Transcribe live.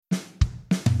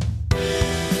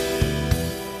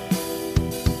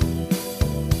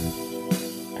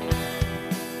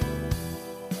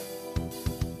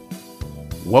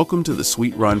Welcome to the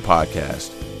Sweet Run Podcast,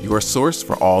 your source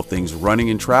for all things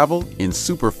running and travel in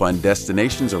super fun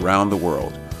destinations around the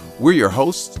world. We're your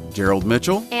hosts, Gerald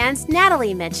Mitchell and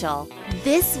Natalie Mitchell.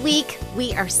 This week,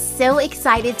 we are so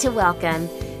excited to welcome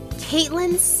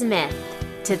Caitlin Smith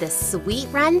to the Sweet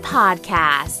Run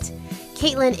Podcast.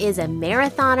 Caitlin is a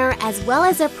marathoner as well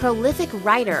as a prolific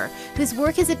writer whose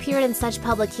work has appeared in such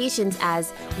publications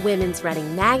as Women's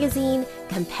Running Magazine,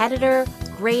 Competitor,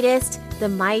 Greatest, The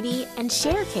Mighty, and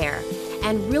ShareCare.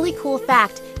 And really cool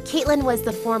fact, Caitlin was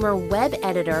the former web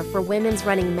editor for Women's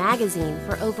Running Magazine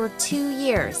for over 2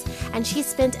 years, and she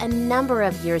spent a number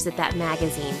of years at that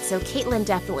magazine. So Caitlin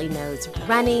definitely knows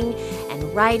running and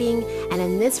writing, and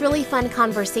in this really fun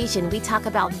conversation, we talk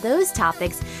about those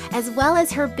topics as well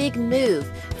as her big move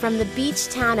from the beach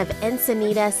town of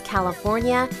Encinitas,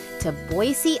 California to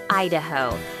Boise,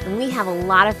 Idaho. And we have a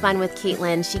lot of fun with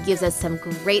Caitlin. She gives us some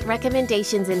great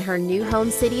recommendations in her new home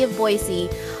city of Boise,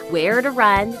 where to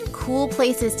run, cool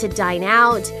places to dine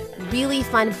out, really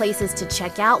fun places to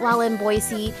check out while in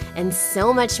Boise, and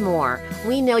so much more.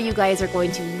 We know you guys are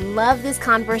going to love this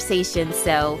conversation,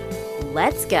 so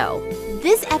let's go.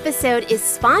 This episode is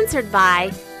sponsored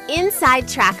by Inside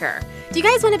Tracker. Do you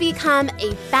guys want to become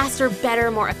a faster,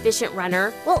 better, more efficient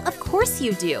runner? Well, of course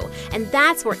you do. And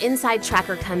that's where Inside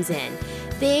Tracker comes in.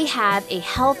 They have a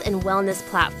health and wellness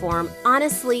platform,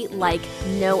 honestly, like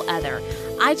no other.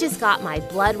 I just got my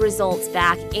blood results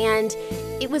back, and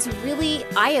it was really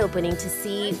eye-opening to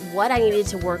see what I needed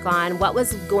to work on, what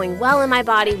was going well in my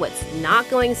body, what's not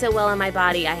going so well in my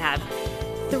body. I have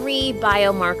 3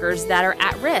 biomarkers that are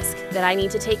at risk that I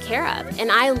need to take care of.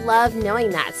 And I love knowing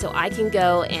that, so I can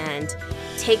go and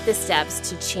take the steps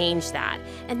to change that.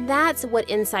 And that's what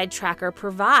Inside Tracker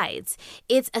provides.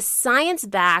 It's a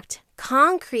science-backed,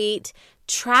 concrete,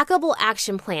 trackable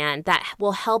action plan that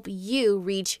will help you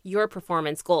reach your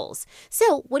performance goals.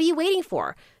 So what are you waiting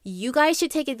for? You guys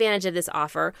should take advantage of this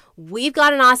offer. We've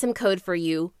got an awesome code for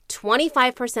you,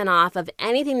 25% off of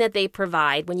anything that they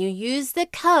provide when you use the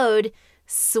code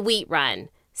SweetRun.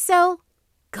 So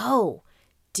go,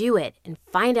 do it, and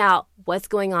find out what's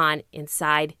going on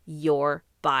inside your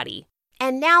body.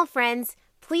 And now, friends,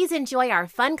 please enjoy our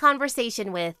fun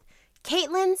conversation with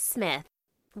Caitlin Smith.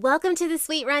 Welcome to the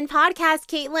Sweet Run Podcast,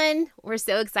 Caitlin. We're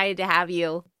so excited to have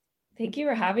you. Thank you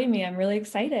for having me. I'm really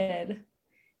excited.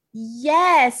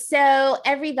 Yes. So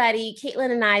everybody,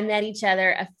 Caitlin and I met each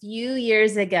other a few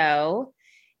years ago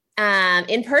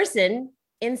in person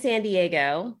in San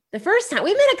Diego. The first time,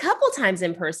 we met a couple times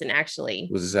in person, actually.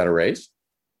 Was this at a race?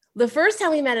 The first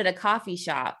time we met at a coffee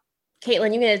shop.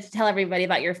 Caitlin, you're going to tell everybody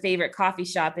about your favorite coffee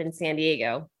shop in San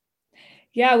Diego.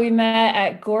 Yeah, we met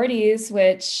at Gordy's,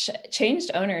 which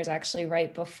changed owners actually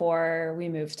right before we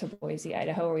moved to Boise,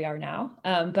 Idaho, where we are now.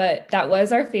 But that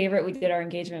was our favorite. We did our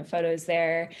engagement photos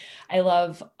there. I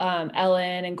love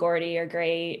Ellen and Gordy are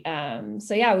great.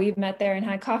 So yeah, we met there and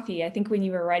had coffee. I think when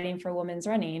you were writing for Women's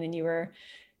Running and you were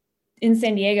in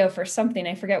San Diego for something,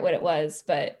 I forget what it was,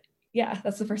 but yeah,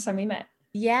 that's the first time we met.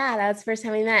 Yeah, that's the first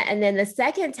time we met. And then the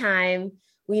second time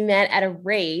we met at a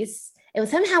race. It was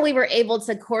somehow we were able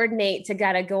to coordinate to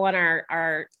go on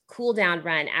our cool down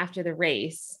run after the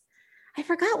race. I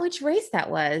forgot which race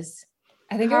that was.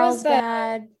 I think it was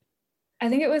the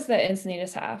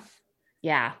Encinitas half.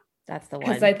 Yeah, that's the one.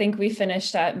 Because I think we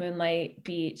finished at Moonlight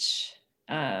Beach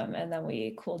and then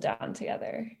we cooled down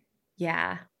together.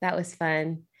 Yeah, that was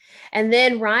fun. And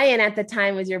then Ryan at the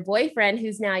time was your boyfriend,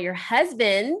 who's now your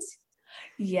husband.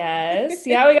 Yes.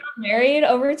 Yeah, we got married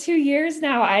over 2 years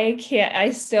now. I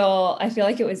feel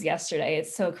like it was yesterday.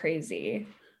 It's so crazy.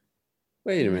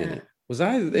 Wait a minute. Was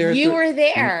I there? You were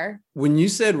there. When you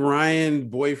said Ryan,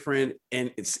 boyfriend,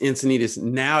 and it's Encinitas,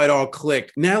 now it all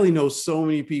clicked. Natalie knows so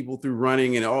many people through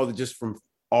running and just from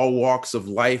all walks of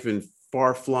life and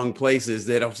far-flung places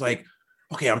that I was like,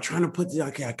 okay, I'm trying to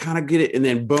I kind of get it. And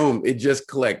then boom, it just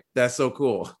clicked. That's so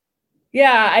cool.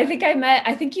 Yeah, I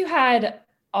think you had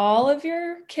all of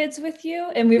your kids with you,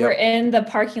 and we were in the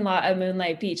parking lot at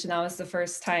Moonlight Beach, and that was the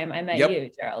first time I met you,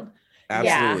 Gerald.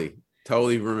 Absolutely. Yeah.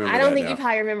 Totally remember. I don't think you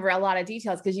probably remember a lot of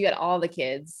details because you had all the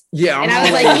kids. Yeah. And I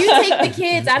was like, you take the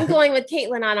kids. I'm going with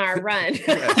Caitlin on our run.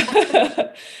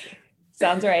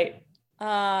 Sounds right.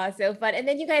 So fun. And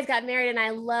then you guys got married, and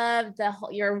I loved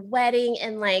your wedding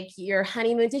and like your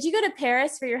honeymoon. Did you go to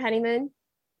Paris for your honeymoon?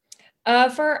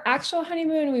 For our actual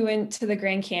honeymoon, we went to the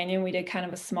Grand Canyon. We did kind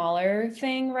of a smaller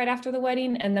thing right after the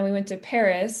wedding. And then we went to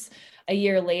Paris a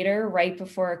year later, right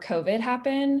before COVID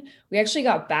happened. We actually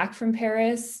got back from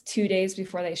Paris 2 days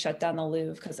before they shut down the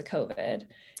Louvre because of COVID.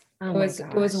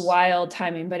 It was wild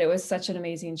timing, but it was such an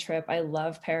amazing trip. I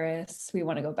love Paris. We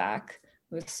want to go back.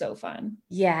 It was so fun.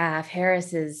 Yeah,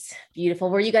 Paris is beautiful.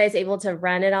 Were you guys able to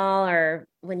run at all, or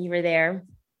when you were there?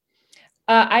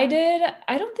 I did.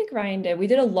 I don't think Ryan did. We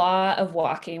did a lot of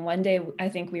walking. One day, I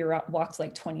think we walked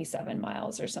like 27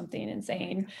 miles or something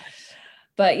insane.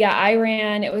 But yeah, I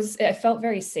ran. I felt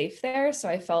very safe there. So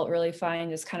I felt really fine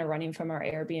just kind of running from our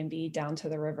Airbnb down to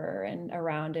the river and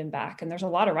around and back. And there's a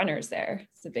lot of runners there.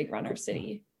 It's a big runner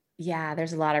city. Yeah,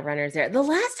 there's a lot of runners there. The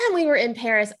last time we were in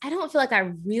Paris, I don't feel like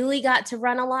I really got to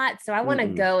run a lot. So I want to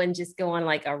go and just go on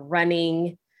like a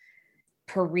running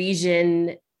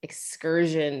Parisian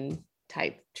excursion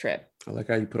type trip. I like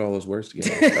how you put all those words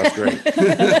together. That's great.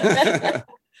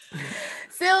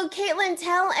 So Caitlin,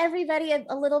 tell everybody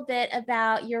a little bit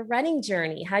about your running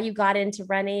journey, how you got into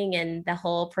running and the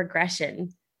whole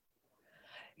progression.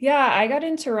 Yeah, I got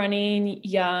into running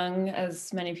young,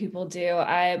 as many people do.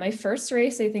 My first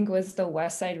race, I think, was the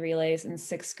West Side Relays in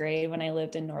 6th grade when I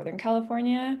lived in Northern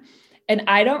California. And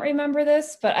I don't remember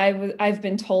this, but I've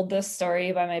been told this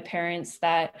story by my parents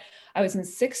that I was in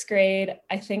 6th grade.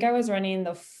 I think I was running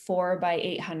the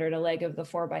 4x800, a leg of the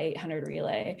 4x800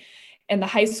 relay. And the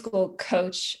high school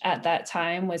coach at that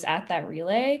time was at that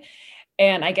relay.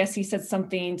 And I guess he said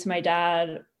something to my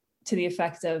dad to the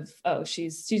effect of, "Oh,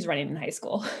 she's running in high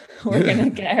school. We're going to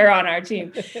get her on our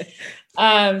team."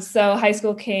 So high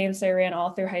school came. So I ran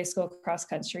all through high school, cross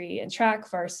country and track,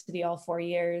 varsity all 4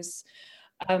 years.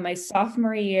 My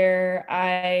sophomore year,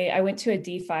 I went to a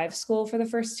D5 school for the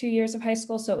first 2 years of high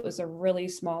school. So it was a really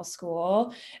small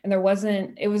school, and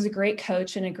it was a great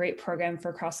coach and a great program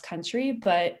for cross country,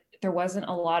 but there wasn't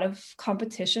a lot of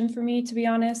competition for me, to be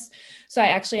honest. So I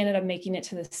actually ended up making it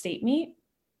to the state meet.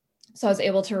 So I was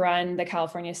able to run the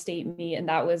California state meet. And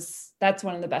that's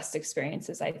one of the best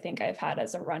experiences I think I've had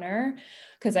as a runner,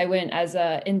 because I went as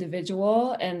an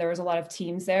individual and there was a lot of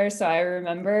teams there. So I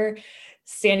remember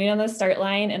standing on the start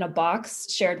line in a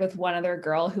box shared with one other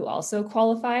girl who also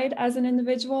qualified as an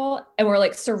individual. And we're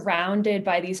like surrounded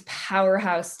by these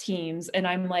powerhouse teams. And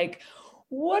I'm like,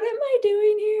 what am I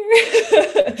doing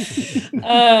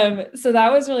here? So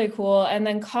that was really cool. And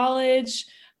then college,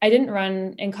 I didn't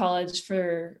run in college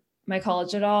for my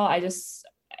college at all. I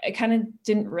kind of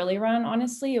didn't really run,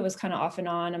 honestly. It was kind of off and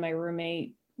on, and my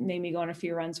roommate made me go on a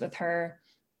few runs with her.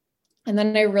 And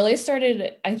then I really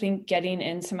started, I think, getting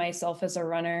into myself as a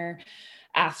runner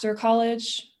after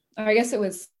college. Or I guess it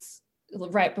was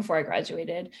right before I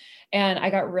graduated. And I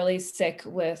got really sick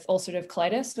with ulcerative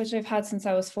colitis, which I've had since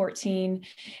I was 14.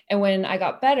 And when I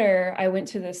got better, I went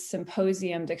to this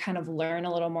symposium to kind of learn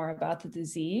a little more about the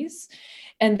disease.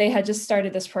 And they had just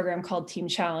started this program called Team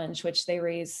Challenge, which they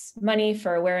raise money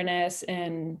for awareness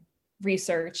and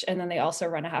research. And then they also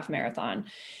run a half marathon.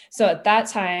 So at that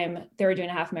time, they were doing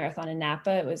a half marathon in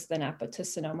Napa. It was the Napa to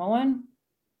Sonoma one.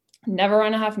 Never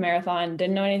run a half marathon,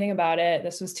 didn't know anything about it.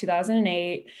 This was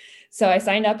 2008. So I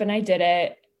signed up and I did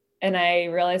it. And I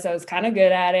realized I was kind of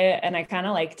good at it and I kind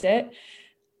of liked it.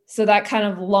 So that kind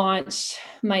of launched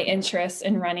my interest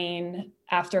in running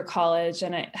after college.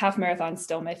 And half marathon is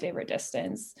still my favorite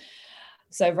distance.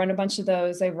 So I've run a bunch of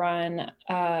those.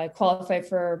 I qualified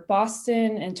for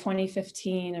Boston in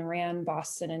 2015 and ran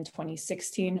Boston in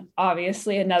 2016.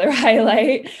 Obviously another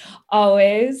highlight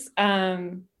always.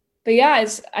 But yeah,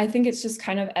 I think it's just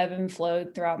kind of ebb and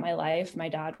flowed throughout my life. My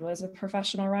dad was a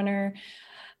professional runner.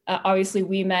 Obviously,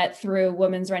 we met through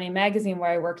Women's Running Magazine,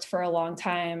 where I worked for a long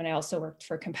time. And I also worked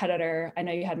for Competitor. I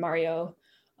know you had Mario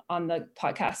on the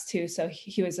podcast too. So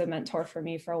he was a mentor for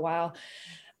me for a while.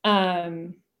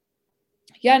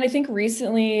 Yeah. And I think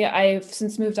recently I've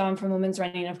since moved on from women's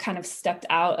running. I've kind of stepped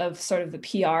out of sort of the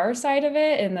PR side of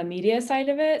it and the media side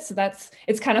of it. So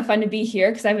it's kind of fun to be here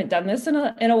because I haven't done this in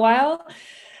a while.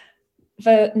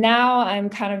 But now I'm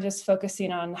kind of just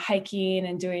focusing on hiking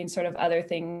and doing sort of other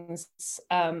things.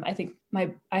 I think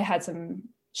I had some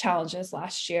challenges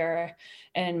last year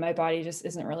and my body just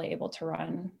isn't really able to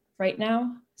run right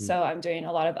now. So I'm doing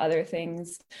a lot of other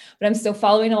things, but I'm still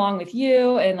following along with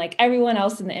you and like everyone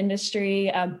else in the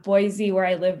industry. Boise, where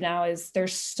I live now,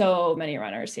 there's so many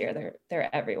runners here.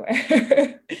 They're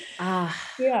everywhere.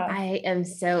 Yeah. I am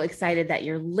so excited that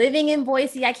you're living in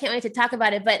Boise. I can't wait to talk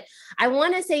about it, but I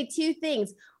want to say two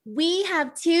things. We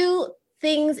have two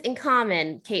things in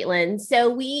common, Caitlin.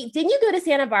 So didn't you go to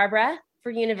Santa Barbara for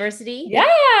university?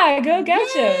 Yeah, go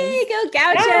Gauchos. Yay, go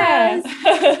Gauchos.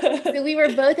 Yeah. So we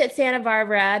were both at Santa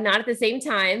Barbara, not at the same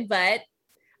time, but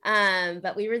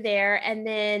we were there. And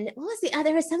then what was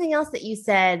there was something else that you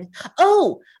said.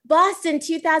 Oh, Boston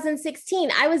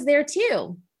 2016. I was there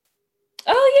too.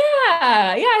 Oh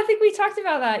yeah. I think we talked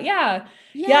about that. Yeah.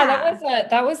 Yeah.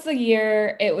 That was the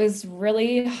year. It was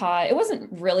really hot. It wasn't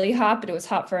really hot, but it was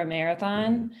hot for a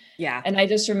marathon. Yeah. And I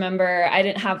just remember I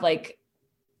didn't have like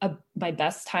my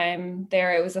best time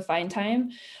there. It was a fine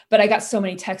time, but I got so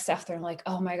many texts after. I'm like,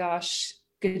 oh my gosh,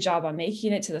 good job on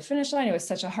making it to the finish line. It was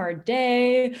such a hard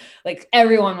day. Like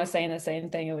everyone was saying the same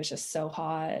thing. It was just so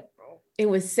hot. It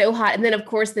was so hot. And then of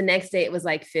course the next day it was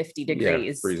like 50 Yeah,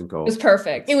 degrees. freezing It cold. was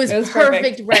perfect. It was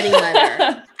perfect running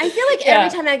weather. I feel like Yeah.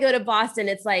 every time I go to Boston,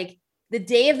 it's like the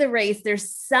day of the race, there's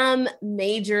some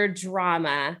major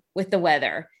drama with the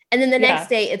weather. And then the Yeah. next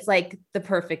day, it's like the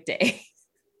perfect day.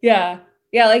 Yeah.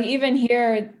 Yeah. Like even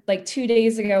here, like 2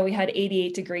 days ago, we had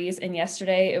 88 degrees. And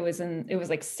yesterday it was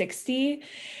like 60.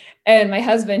 And my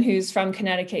husband, who's from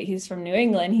Connecticut, he's from New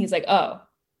England. He's like, oh,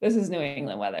 this is New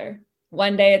England weather.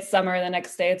 One day it's summer, the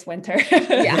next day it's winter.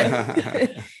 Yeah.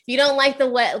 If you don't like the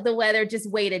weather, just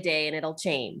wait a day and it'll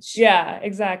change. Yeah,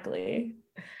 exactly.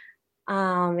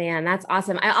 Oh man, that's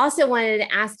awesome. I also wanted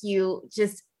to ask you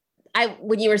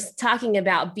when you were talking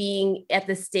about being at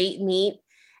the state meet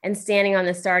and standing on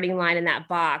the starting line in that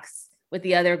box with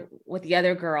the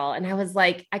other girl. And I was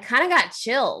like, I kind of got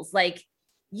chills. Like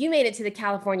you made it to the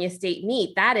California state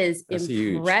meet. That's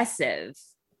impressive. Huge.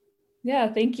 Yeah,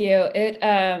 thank you.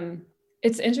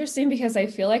 It's interesting because I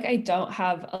feel like I don't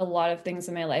have a lot of things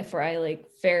in my life where I like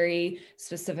very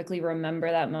specifically remember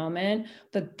that moment,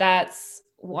 but that's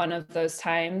one of those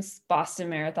times. Boston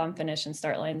Marathon finish and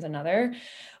start line's another.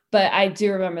 But I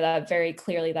do remember that very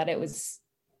clearly, that it was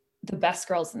the best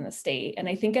girls in the state. And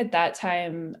I think at that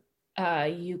time,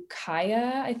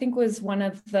 Ukiah, I think, was one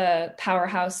of the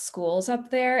powerhouse schools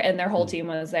up there, and their whole team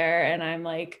was there. And I'm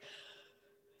like,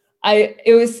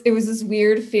 it was this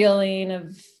weird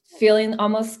feeling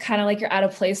almost kind of like you're out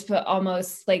of place, but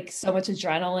almost like so much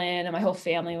adrenaline, and my whole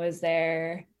family was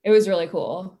there. It was really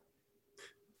cool.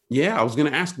 Yeah, I was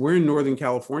going to ask, where in Northern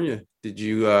California did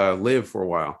you live for a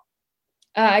while?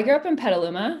 I grew up in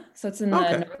Petaluma, so it's in the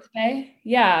North Bay.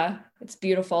 Yeah, it's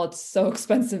beautiful. It's so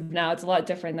expensive now. It's a lot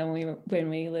different than when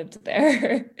we lived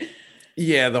there.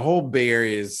 Yeah, the whole Bay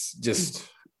Area is just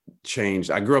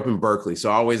changed. I grew up in Berkeley, so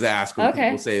I always ask when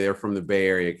people say they're from the Bay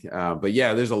Area. But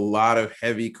yeah, there's a lot of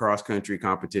heavy cross-country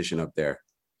competition up there.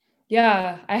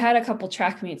 Yeah, I had a couple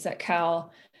track meets at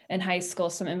Cal in high school,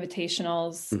 some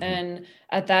invitationals. Mm-hmm. And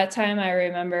at that time, I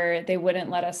remember they wouldn't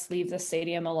let us leave the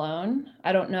stadium alone.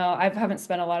 I don't know. I haven't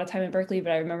spent a lot of time in Berkeley,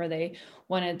 but I remember they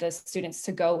wanted the students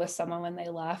to go with someone when they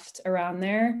left around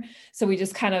there. So we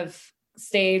just kind of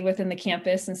stayed within the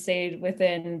campus and stayed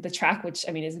within the track, which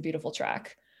I mean is a beautiful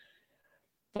track.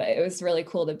 But it was really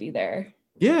cool to be there.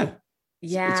 Yeah.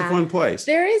 Yeah. It's a fun place.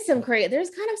 There's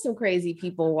kind of some crazy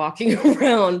people walking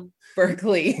around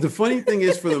Berkeley. The funny thing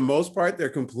is, for the most part, they're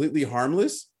completely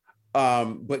harmless.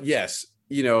 But yes,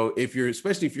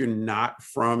 especially if you're not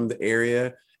from the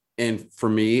area. And for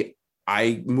me,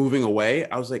 moving away,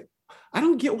 I was like, I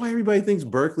don't get why everybody thinks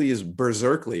Berkeley is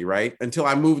berserkly, right? Until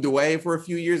I moved away for a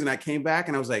few years and I came back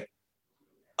and I was like,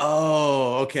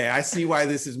 oh, okay. I see why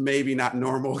this is maybe not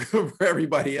normal for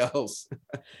everybody else.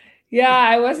 Yeah,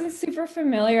 I wasn't super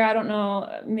familiar. I don't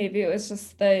know. Maybe it was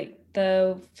just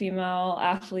the female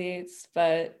athletes,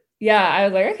 but yeah, I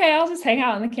was like, okay, I'll just hang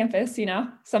out on the campus.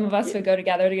 Some of us would go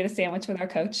together to get a sandwich with our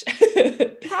coach.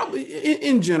 Probably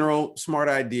in general, smart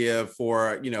idea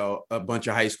for, a bunch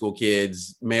of high school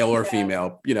kids, male or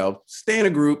female, stay in a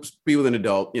group, be with an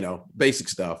adult, basic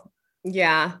stuff.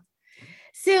 Yeah.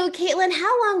 So Caitlin,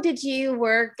 how long did you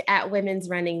work at Women's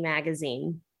Running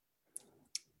Magazine?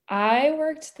 I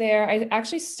worked there. I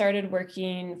actually started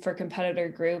working for Competitor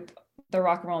Group, the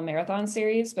Rock and Roll Marathon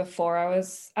series, before I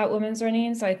was at Women's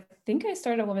Running. So I think I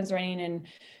started at Women's Running in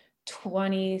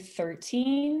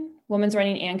 2013, Women's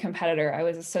Running and Competitor. I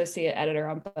was associate editor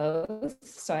on both.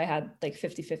 So I had like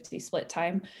 50-50 split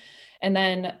time. And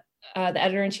then the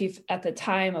editor-in-chief at the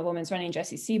time of Women's Running,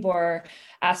 Jessie Seabor,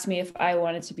 asked me if I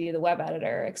wanted to be the web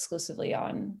editor exclusively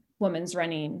on Women's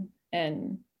Running.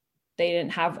 And they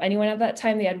didn't have anyone at that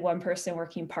time. They had one person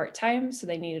working part-time, so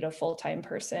they needed a full-time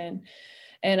person.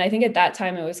 And I think at that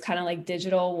time, it was kind of like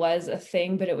digital was a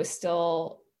thing, but it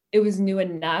was new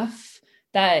enough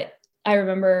that I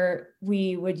remember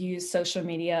we would use social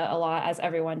media a lot, as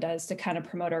everyone does, to kind of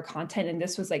promote our content. And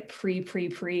this was like pre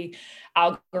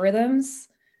algorithms.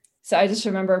 So I just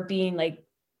remember being like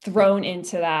thrown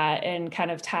into that and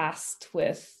kind of tasked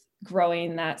with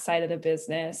growing that side of the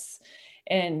business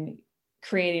and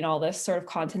creating all this sort of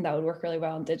content that would work really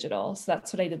well in digital. So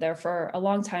that's what I did there for a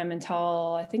long time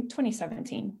until I think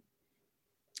 2017.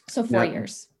 So 4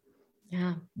 years.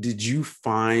 Yeah. Did you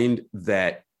find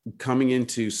that coming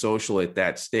into social at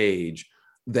that stage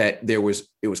that it was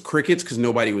crickets because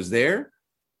nobody was there?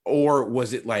 Or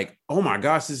was it like, oh my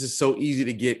gosh, this is so easy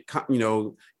to get,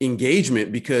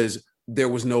 engagement because there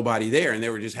was nobody there and they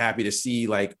were just happy to see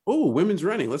like, oh, women's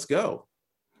running, let's go.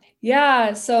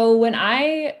 Yeah. So when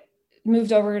I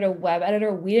moved over to Web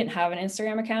Editor, we didn't have an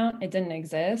Instagram account. It didn't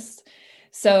exist.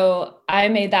 So I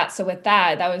made that. So with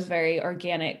that was very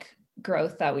organic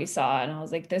growth that we saw. And I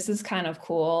was like, this is kind of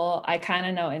cool. I kind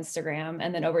of know Instagram.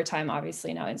 And then over time,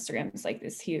 obviously now Instagram is like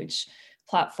this huge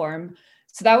platform.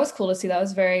 So that was cool to see. That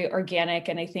was very organic.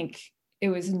 And I think it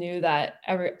was new that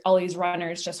all these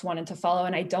runners just wanted to follow.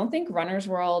 And I don't think Runner's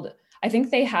World, I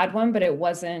think they had one, but it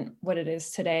wasn't what it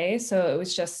is today. So it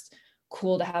was just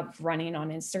cool to have running on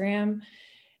Instagram.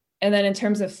 And then in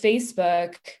terms of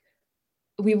Facebook,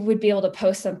 we would be able to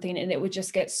post something and it would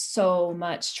just get so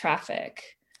much traffic.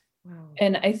 Wow.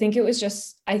 And I think it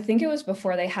was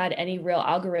before they had any real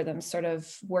algorithms sort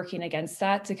of working against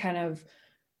that to kind of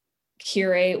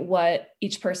curate what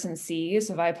each person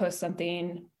sees. If I post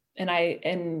something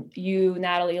and you,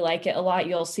 Natalie, like it a lot,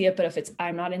 you'll see it. But if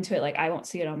I'm not into it, like I won't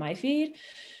see it on my feed.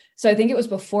 So I think it was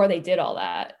before they did all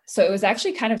that. So it was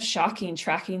actually kind of shocking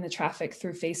tracking the traffic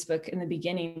through Facebook in the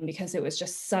beginning because it was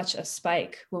just such a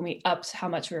spike when we upped how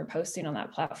much we were posting on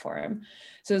that platform.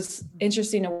 So it's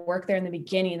interesting to work there in the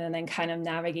beginning and then kind of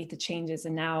navigate the changes.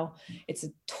 And now it's a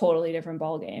totally different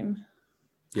ballgame.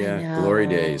 Yeah. Glory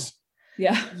days.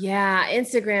 Yeah. Yeah.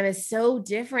 Instagram is so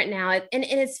different now. And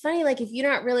it's funny, like if you're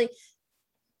not really,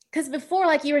 because before,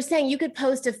 like you were saying, you could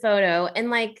post a photo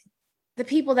and like the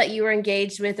people that you were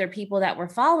engaged with or people that were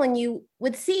following you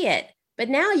would see it. But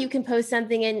now you can post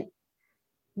something and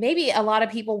maybe a lot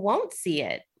of people won't see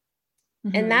it.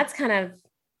 Mm-hmm. And that's kind of,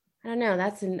 I don't know,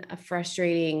 that's a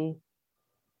frustrating,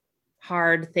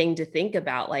 hard thing to think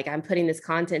about. Like I'm putting this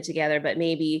content together, but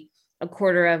maybe a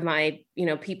quarter of my,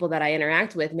 people that I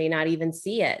interact with may not even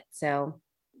see it. So.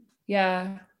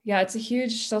 Yeah. It's a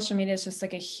huge, social media is just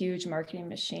like a huge marketing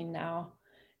machine now.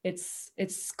 It's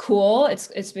cool.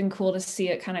 It's been cool to see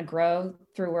it kind of grow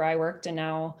through where I worked and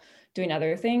now doing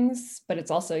other things, but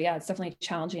it's also, it's definitely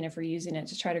challenging if we're using it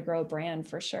to try to grow a brand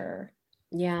for sure.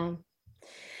 Yeah.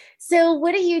 So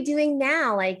what are you doing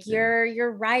now? Like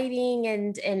you're writing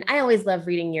and I always love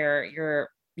reading your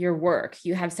work.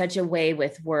 You have such a way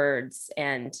with words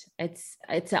and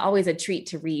it's always a treat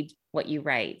to read what you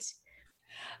write.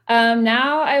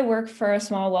 Now I work for a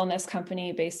small wellness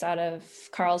company based out of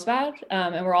Carlsbad,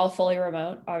 and we're all fully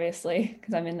remote, obviously,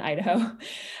 because I'm in Idaho.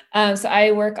 So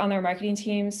I work on their marketing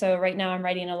team. So right now I'm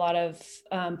writing a lot of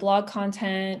blog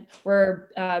content. We're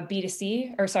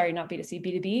B2C, or sorry, not B2C,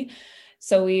 B2B.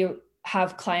 So we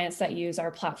have clients that use our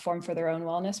platform for their own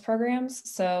wellness programs.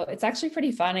 So it's actually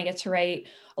pretty fun. I get to write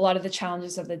a lot of the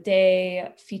challenges of the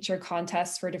day, feature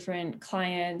contests for different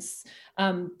clients,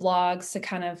 blogs to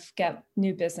kind of get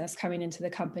new business coming into the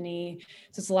company.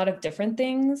 So it's a lot of different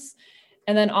things.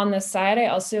 And then on the side, I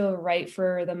also write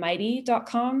for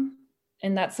themighty.com.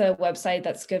 And that's a website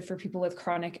that's good for people with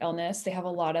chronic illness. They have a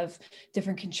lot of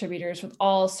different contributors with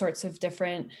all sorts of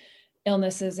different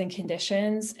illnesses and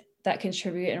conditions that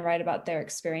contribute and write about their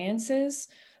experiences.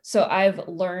 So I've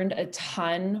learned a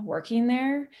ton working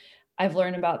there. I've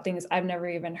learned about things I've never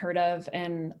even heard of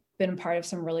and been a part of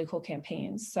some really cool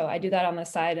campaigns. So I do that on the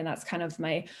side. And that's kind of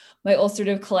my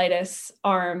ulcerative colitis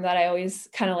arm that I always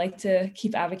kind of like to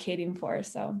keep advocating for.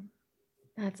 So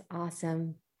that's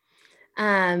awesome.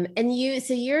 And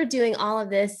you're doing all of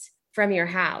this from your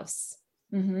house.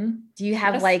 Mm-hmm. Do you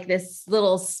have like this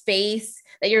little space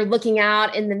that you're looking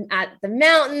out at the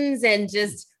mountains and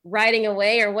just riding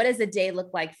away, or what does a day look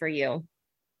like for you?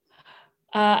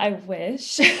 I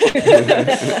wish.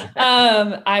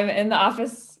 I'm in the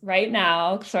office right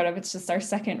now, sort of. It's just our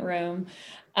second room.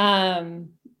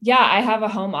 I have a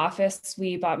home office.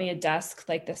 We bought me a desk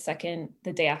like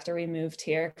the day after we moved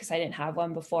here, because I didn't have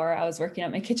one before. I was working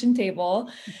at my kitchen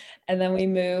table and then we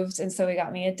moved. And so we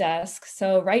got me a desk.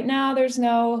 So right now there's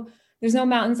no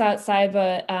mountains outside,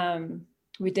 but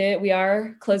we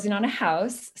are closing on a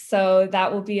house. So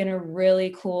that will be in a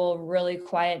really cool, really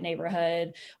quiet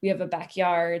neighborhood. We have a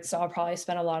backyard. So I'll probably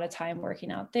spend a lot of time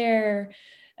working out there.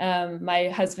 My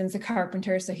husband's a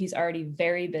carpenter, so he's already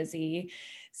very busy.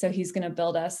 So he's going to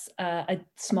build us a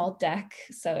small deck.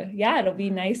 So it'll be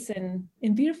nice and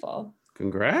beautiful.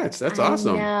 Congrats. That's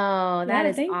awesome. No, that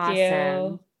is thank awesome.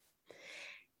 You.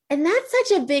 And that's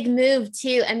such a big move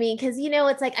too. I mean, because,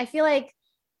 it's like, I feel like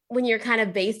when you're kind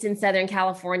of based in Southern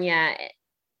California,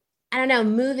 I don't know,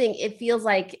 moving, it feels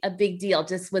like a big deal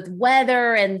just with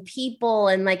weather and people.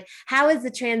 And like, how has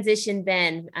the transition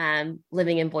been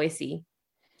living in Boise?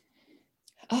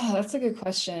 Oh, that's a good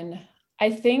question. I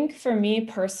think for me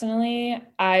personally,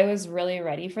 I was really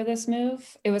ready for this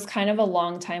move. It was kind of a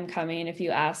long time coming. If you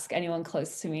ask anyone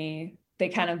close to me, they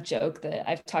kind of joke that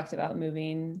I've talked about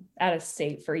moving out of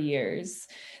state for years.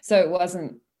 So it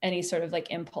wasn't any sort of like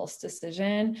impulse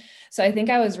decision. So I think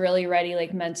I was really ready,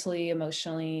 like mentally,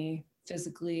 emotionally,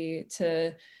 physically,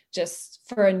 to just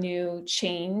for a new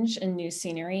change and new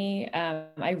scenery.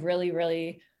 I really,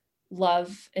 really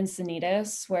love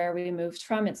Encinitas, where we moved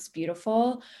from. It's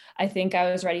beautiful. I think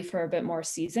I was ready for a bit more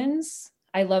seasons.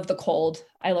 I love the cold.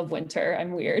 I love winter.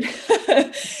 I'm weird.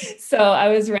 So I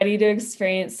was ready to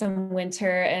experience some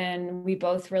winter, and we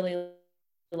both really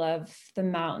love the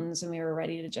mountains, and we were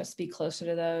ready to just be closer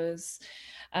to those.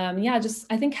 Yeah, just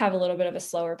I think have a little bit of a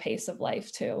slower pace of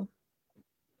life too.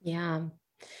 Yeah.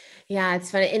 Yeah,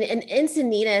 it's funny. And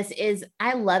Encinitas is,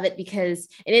 I love it because,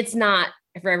 and it's not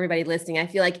for everybody listening. I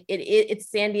feel like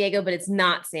it's San Diego, but it's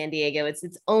not San Diego. It's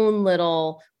its own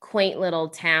little quaint little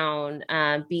town,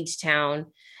 beach town.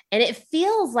 And it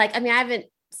feels like, I mean, I haven't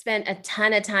spent a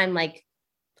ton of time, like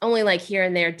only like here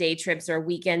and there day trips or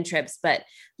weekend trips, but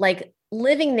like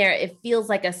living there, it feels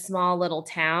like a small little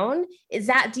town.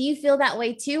 Do you feel that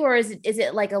way too? Or is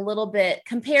it like a little bit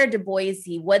compared to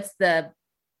Boise? What's the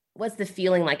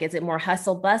feeling like? Is it more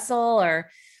hustle bustle or?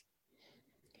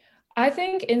 I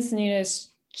think Encinitas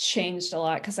changed a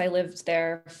lot because I lived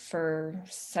there for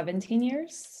 17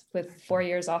 years with 4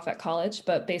 years off at college,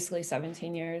 but basically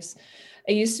 17 years.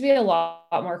 It used to be a lot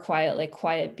more quiet, like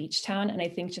quiet beach town. And I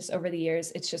think just over the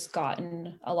years, it's just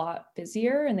gotten a lot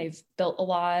busier and they've built a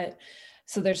lot.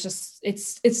 So there's just, it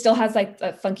still has like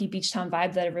a funky beach town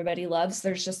vibe that everybody loves.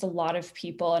 There's just a lot of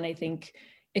people. And I think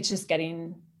it's just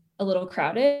getting a little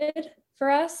crowded for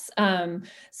us.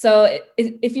 So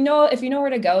if you know where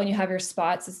to go and you have your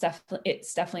spots,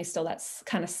 it's definitely still that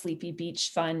kind of sleepy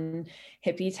beach, fun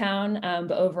hippie town.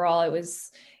 But overall, it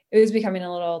was becoming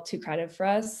a little too crowded for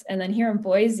us. And then here in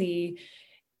Boise,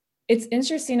 it's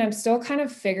interesting. I'm still kind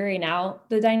of figuring out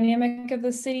the dynamic of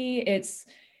the city. It's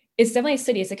definitely a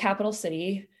city. It's a capital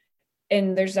city,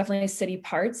 and there's definitely city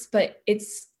parts, but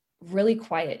it's really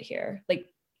quiet here. Like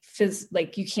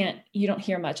you don't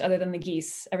hear much other than the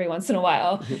geese every once in a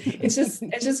while. It's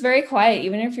just very quiet,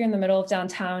 even if you're in the middle of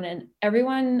downtown, and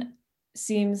everyone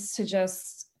seems to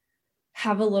just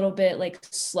have a little bit like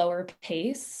slower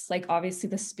pace. Like obviously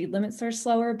the speed limits are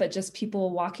slower, but just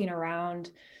people walking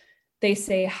around, they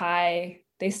say hi,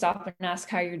 they stop and ask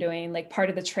how you're doing. Like part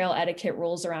of the trail etiquette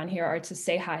rules around here are to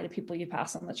say hi to people you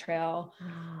pass on the trail.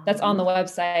 That's on the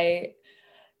website.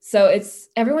 So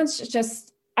everyone's just,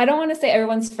 I don't want to say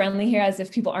everyone's friendly here as if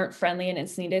people aren't friendly in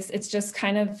Encinitas. It's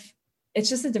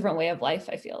just a different way of life,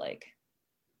 I feel like.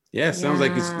 Yeah, it sounds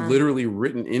like it's literally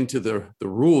written into the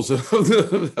rules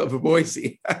of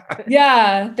Boise.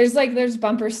 Yeah, there's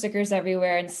bumper stickers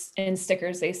everywhere and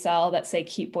stickers they sell that say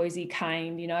 "Keep Boise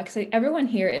Kind." You know, because everyone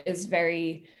here is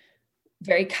very,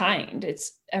 very kind.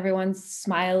 Everyone's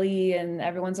smiley and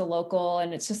everyone's a local,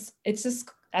 and it's just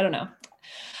I don't know.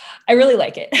 I really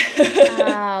like it.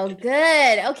 Oh,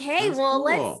 good. Okay. That's well,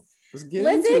 cool. let's get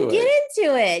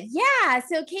into it. Yeah.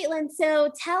 So Caitlin,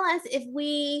 tell us, if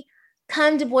we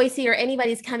come to Boise or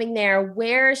anybody's coming there,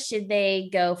 where should they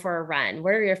go for a run?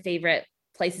 What are your favorite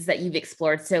places that you've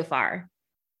explored so far?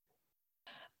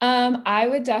 I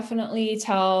would definitely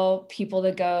tell people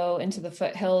to go into the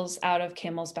foothills out of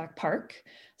Camel's Back Park.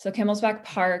 So Camel's Back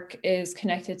Park is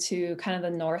connected to kind of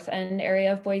the north end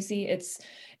area of Boise.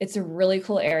 It's a really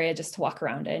cool area just to walk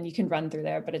around in. You can run through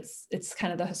there, but it's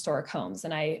kind of the historic homes.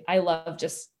 And I love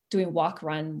just doing walk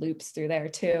run loops through there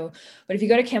too. But if you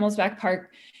go to Camel's Back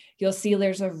Park, you'll see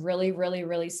there's a really, really,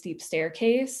 really steep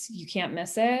staircase. You can't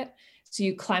miss it. So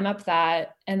you climb up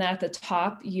that, and then at the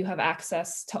top, you have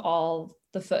access to all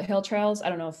the foothill trails. I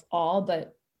don't know if all,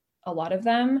 but a lot of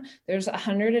them. There's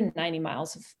 190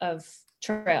 miles of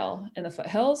trail in the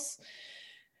foothills.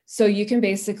 So you can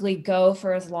basically go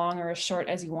for as long or as short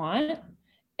as you want.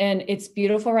 And it's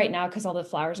beautiful right now because all the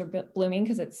flowers are blooming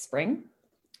because it's spring.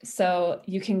 So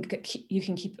you can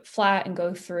keep it flat and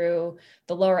go through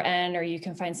the lower end, or you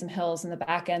can find some hills in the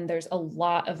back end. There's a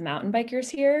lot of mountain bikers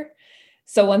here.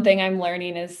 So one thing I'm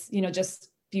learning is,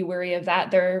 just be wary of that.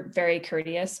 They're very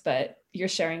courteous, but you're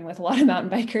sharing with a lot of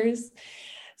mountain bikers.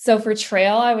 So for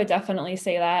trail, I would definitely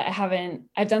say that.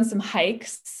 I've done some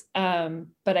hikes,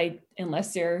 but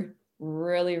unless you're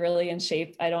really, really in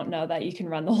shape, I don't know that you can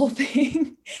run the whole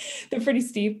thing. They're pretty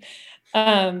steep.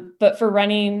 But for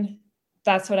running,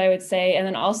 that's what I would say. And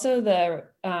then also the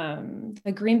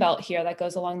green belt here that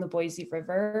goes along the Boise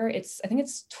River. I think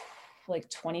it's like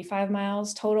 25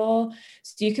 miles total.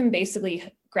 So you can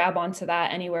basically grab onto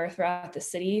that anywhere throughout the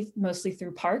city, mostly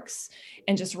through parks,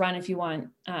 and just run if you want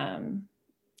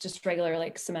just regular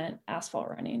like cement asphalt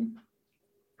running.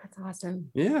 That's awesome.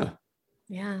 Yeah.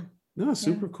 Yeah. No,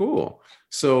 super cool.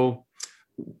 So,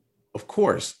 of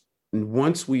course,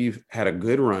 once we've had a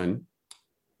good run,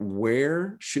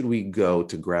 where should we go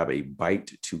to grab a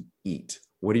bite to eat?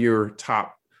 What are your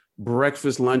top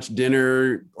breakfast, lunch,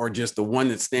 dinner, or just the one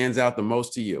that stands out the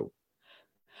most to you?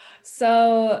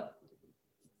 So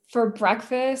for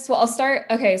breakfast, well, I'll start.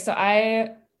 Okay. So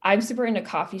I'm super into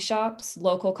coffee shops,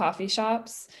 local coffee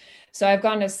shops. So I've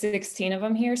gone to 16 of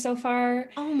them here so far.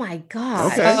 Oh my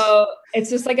God. Okay. So it's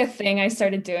just like a thing I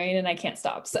started doing and I can't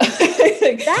stop. So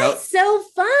That's so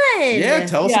fun. Yeah,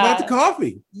 tell us about the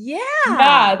coffee.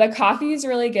 Yeah, the coffee is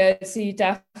really good. So you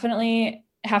definitely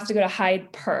have to go to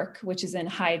Hyde Park, which is in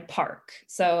Hyde Park.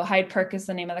 So Hyde Park is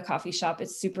the name of the coffee shop.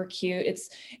 It's super cute.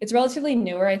 It's relatively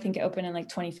newer. I think it opened in like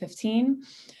 2015.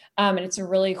 And it's a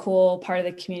really cool part of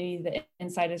the community. The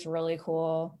inside is really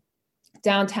cool.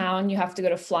 Downtown, you have to go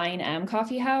to Flying M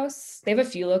Coffee House. They have a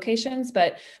few locations,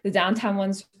 but the downtown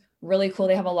one's really cool.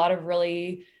 They have a lot of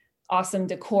really awesome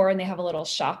decor and they have a little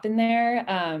shop in there.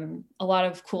 A lot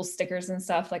of cool stickers and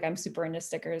stuff. Like I'm super into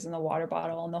stickers and the water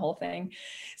bottle and the whole thing.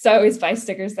 So I always buy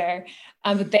stickers there.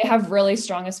 But they have really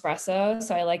strong espresso.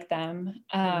 So I like them.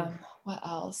 What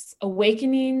else?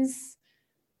 Awakenings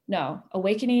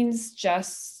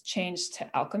just changed to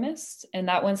Alchemist, and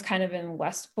that one's kind of in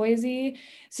West Boise.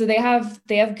 So they have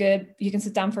good, you can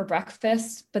sit down for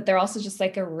breakfast, but they're also just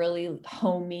like a really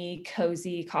homey,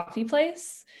 cozy coffee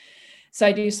place. So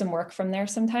I do some work from there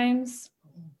sometimes.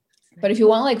 But if you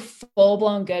want like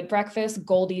full-blown good breakfast,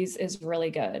 Goldie's is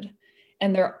really good.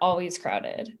 And they're always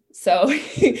crowded. So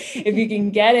if you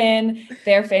can get in,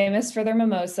 they're famous for their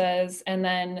mimosas. And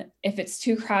then if it's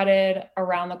too crowded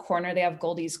around the corner, they have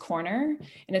Goldie's Corner.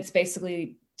 And it's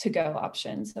basically to-go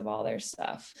options of all their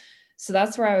stuff. So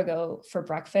that's where I would go for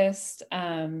breakfast.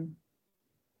 I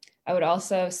would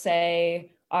also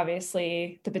say,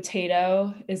 obviously, the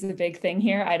potato is a big thing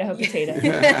here, Idaho potato.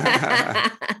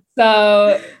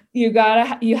 So you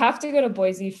have to go to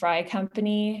Boise Fry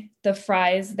Company. The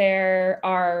fries there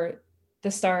are the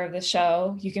star of the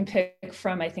show. You can pick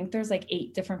from, I think there's like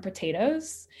 8 different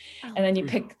potatoes, and then you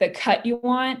pick the cut you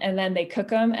want, and then they cook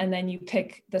them, and then you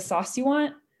pick the sauce you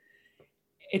want.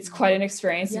 It's quite an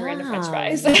experience to random French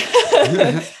fries.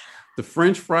 The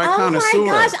French fry connoisseur. Oh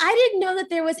my gosh, I didn't know that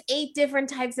there was 8 different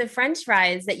types of French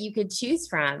fries that you could choose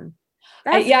from.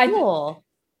 That's cool.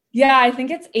 Yeah, I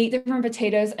think it's 8 different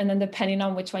potatoes. And then depending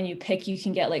on which one you pick, you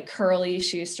can get like curly,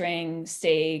 shoestring,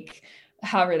 steak,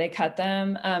 however they cut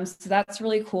them. So that's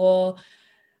really cool.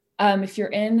 If you're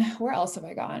in, where else have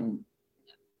I gone?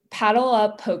 Paddles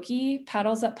Up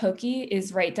Pokey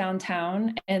is right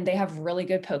downtown, and they have really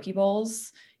good poke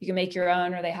bowls. You can make your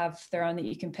own, or they have their own that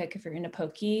you can pick if you're into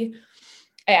poke. I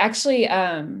actually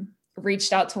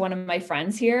reached out to one of my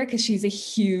friends here because she's a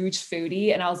huge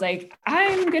foodie, and I was like,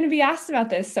 I'm going to be asked about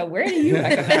this. So where do you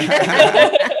recommend?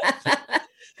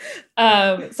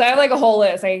 So I have like a whole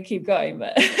list. I can keep going,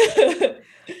 but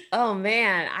oh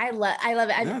man, I love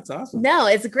it. That's awesome. No,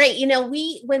 it's great. You know,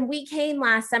 when we came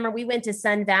last summer, we went to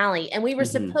Sun Valley, and we were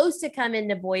supposed to come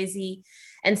into Boise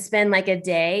and spend like a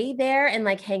day there and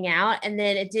like hang out. And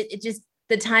then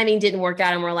the timing didn't work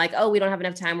out. And we're like, oh, we don't have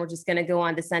enough time. We're just going to go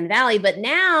on to Sun Valley. But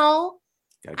now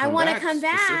I want to come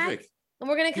back, and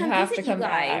we're going to come visit you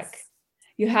guys.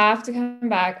 You have to come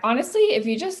back. Honestly, if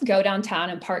you just go downtown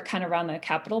and park kind of around the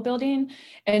Capitol building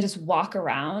and just walk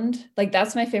around, like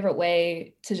that's my favorite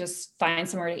way to just find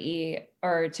somewhere to eat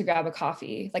or to grab a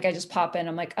coffee. Like I just pop in.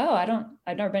 I'm like, oh,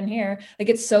 I've never been here. Like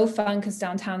it's so fun because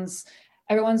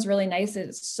everyone's really nice.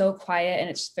 It's so quiet and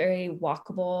it's very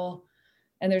walkable.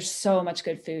 And there's so much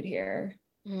good food here.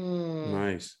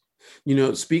 Nice. You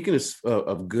know, speaking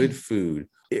of good food,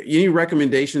 any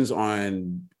recommendations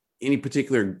on any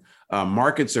particular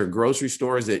markets or grocery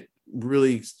stores that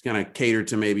really kind of cater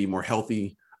to maybe more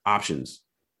healthy options?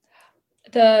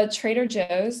 The Trader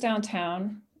Joe's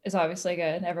downtown is obviously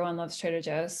good. Everyone loves Trader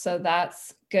Joe's. So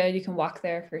that's good. You can walk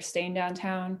there if you're staying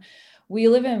downtown. We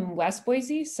live in West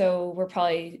Boise, so we're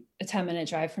probably a 10-minute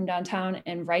drive from downtown.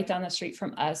 And right down the street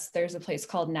from us, there's a place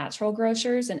called Natural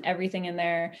Grocers, and everything in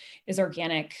there is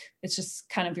organic. It's just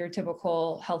kind of your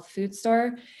typical health food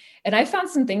store. And I found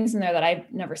some things in there that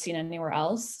I've never seen anywhere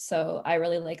else. So I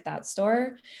really like that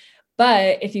store.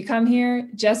 But if you come here,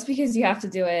 just because you have to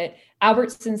do it,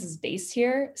 Albertsons is based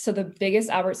here. So the biggest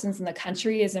Albertsons in the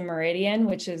country is in Meridian,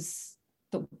 which is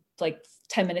like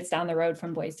 10 minutes down the road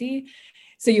from Boise.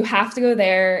 So you have to go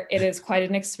there. It is quite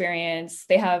an experience.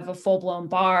 They have a full-blown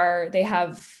bar. They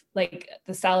have like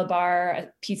the salad bar, a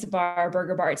pizza bar,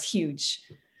 burger bar. It's huge.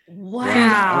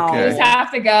 Wow. Okay. You just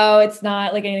have to go. It's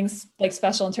not like anything like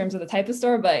special in terms of the type of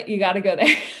store, but you got to go there.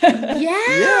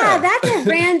 Yeah, that's a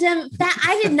random that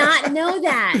I did not know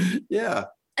that. Yeah.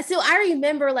 So I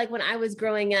remember like when I was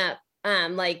growing up,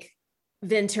 like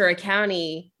Ventura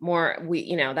County,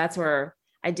 that's where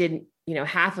I did,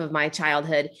 half of my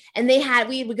childhood. And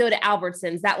we would go to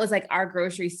Albertsons. That was like our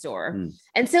grocery store.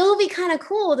 And so it would be kind of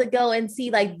cool to go and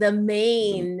see like the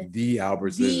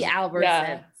Albertsons. The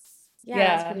Albertsons.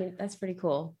 Yeah. That's pretty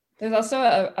cool. There's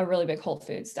also a really big Whole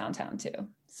Foods downtown too.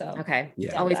 So okay.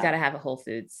 Yeah. Always got to have a Whole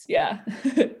Foods. Yeah.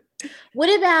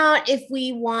 What about if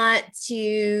we want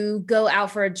to go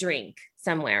out for a drink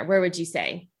somewhere? Where would you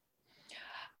say?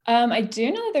 I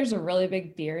do know that there's a really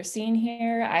big beer scene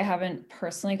here. I haven't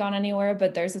personally gone anywhere,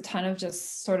 but there's a ton of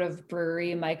just sort of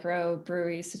micro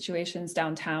brewery situations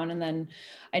downtown. And then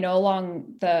I know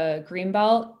along the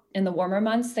Greenbelt in the warmer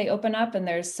months, they open up and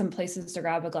there's some places to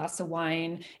grab a glass of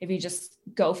wine. If you just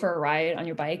go for a ride on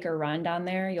your bike or run down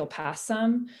there, you'll pass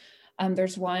some.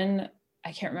 There's one,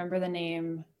 I can't remember the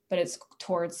name, but it's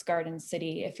towards Garden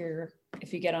City. If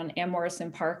you get on Ann Morrison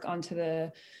Park onto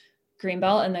the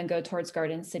Greenbelt and then go towards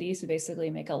Garden City, so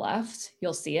basically make a left,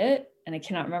 you'll see it. And I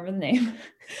cannot remember the name,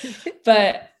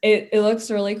 but it looks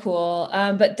really cool.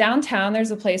 But downtown, there's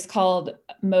a place called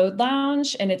Mode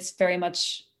Lounge, and it's very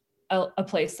much a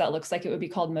place that looks like it would be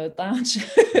called Mode Lounge.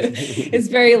 It's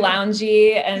very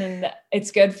loungy and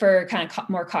it's good for kind of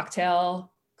more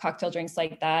cocktail drinks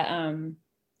like that.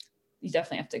 You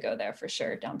definitely have to go there for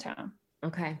sure downtown.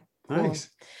 Okay. Nice.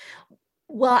 Cool.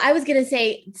 Well, I was going to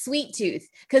say Sweet Tooth,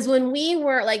 because when we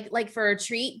were like for a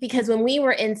treat, because when we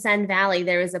were in Sun Valley,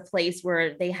 there was a place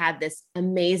where they had this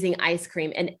amazing ice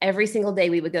cream, and every single day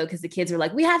we would go because the kids were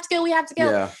like, we have to go.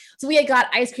 Yeah. So we had got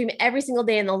ice cream every single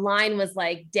day and the line was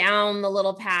like down the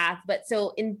little path. But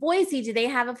so in Boise, do they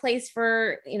have a place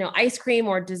for, ice cream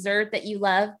or dessert that you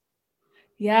love?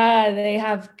 Yeah, they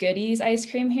have Goodies ice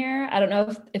cream here. I don't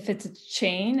know if it's a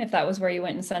chain, if that was where you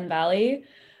went in Sun Valley,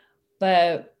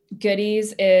 but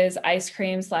Goodies is ice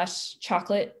cream /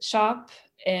 chocolate shop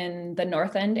in the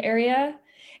North End area.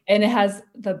 And it has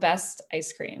the best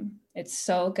ice cream. It's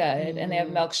so good. And they have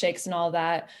milkshakes and all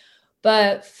that.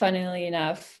 But funnily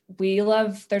enough,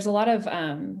 there's a lot of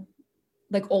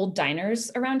like old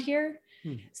diners around here.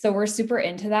 So we're super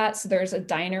into that. So there's a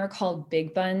diner called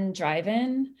Big Bun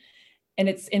Drive-In, and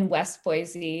it's in West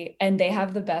Boise, and they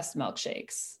have the best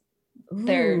milkshakes.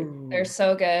 They're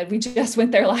so good. We just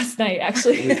went there last night,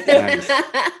 actually.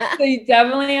 So you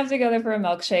definitely have to go there for a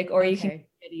milkshake, or you can get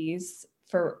Goodies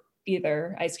for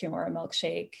either ice cream or a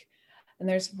milkshake. And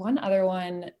there's one other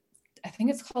one, I think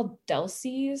it's called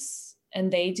Delsey's,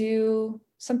 and they do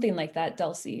something like that.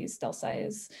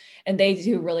 Delsey's, and they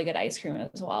do really good ice cream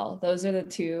as well. Those are the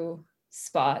two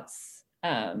spots.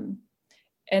 And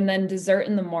then dessert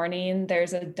in the morning,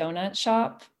 there's a donut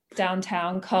shop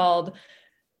downtown called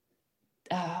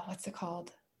what's it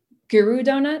called? Guru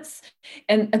Donuts.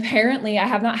 And apparently I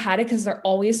have not had it because they're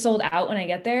always sold out when I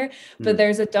get there, but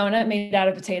there's a donut made out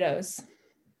of potatoes.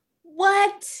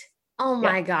 What? Oh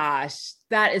my gosh.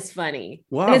 That is funny.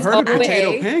 Well, I've heard of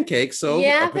potato pancakes. So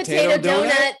yeah, a potato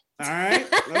donut. All right.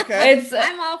 Okay.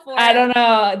 I'm all for it. I don't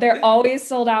know. They're always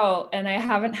sold out and I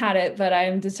haven't had it, but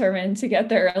I'm determined to get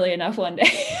there early enough one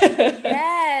day.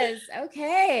 Yes.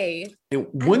 Okay. I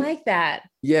like that.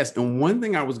 Yes. And one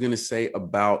thing I was going to say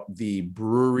about the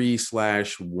brewery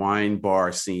 / wine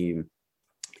bar scene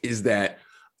is that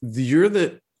you're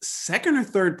the second or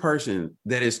third person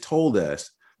that has told us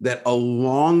that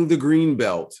along the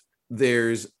Greenbelt,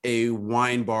 there's a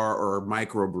wine bar or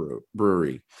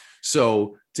microbrewery.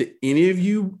 So to any of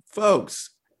you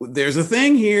folks, there's a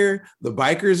thing here. The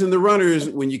bikers and the runners,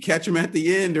 when you catch them at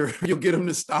the end, or you'll get them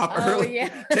to stop early,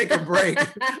 take a break,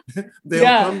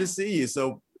 they'll come to see you.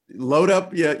 So load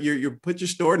up. You put your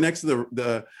store next to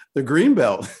the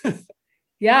Greenbelt.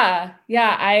 Yeah.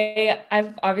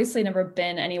 I've obviously never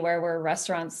been anywhere where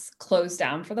restaurants close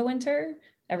down for the winter.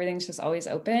 Everything's just always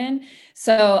open.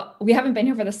 So we haven't been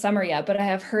here for the summer yet, but I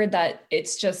have heard that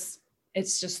it's just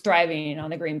thriving on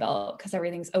the Greenbelt because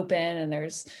everything's open and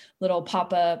there's little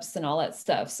pop-ups and all that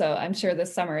stuff. So I'm sure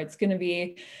this summer it's going to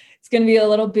be a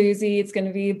little boozy. It's going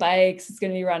to be bikes. It's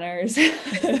going to be runners.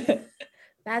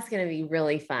 That's going to be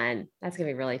really fun.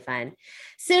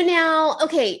 So now,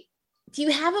 okay. Do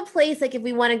you have a place, like if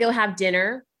we want to go have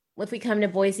dinner, if we come to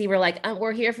Boise, we're like,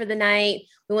 we're here for the night,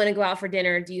 we want to go out for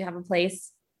dinner. Do you have a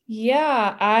place?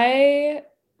 Yeah, I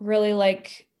really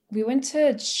like We went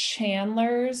to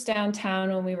Chandler's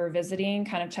downtown when we were visiting,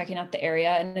 kind of checking out the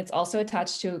area. And it's also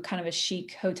attached to kind of a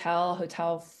chic hotel,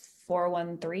 Hotel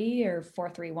 413 or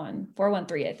 431,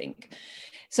 413, I think.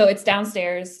 So it's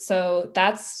downstairs. So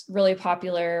that's really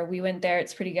popular. We went there.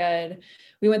 It's pretty good.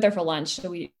 We went there for lunch. So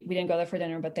we didn't go there for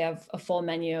dinner, but they have a full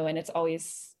menu and it's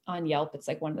always on Yelp. It's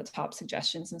like one of the top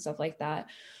suggestions and stuff like that.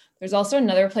 There's also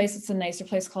another place. It's a nicer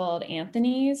place called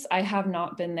Anthony's. I have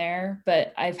not been there,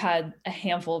 but I've had a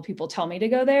handful of people tell me to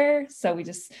go there. So we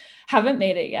just haven't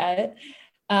made it yet.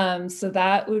 So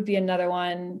that would be another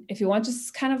one. If you want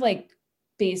just kind of like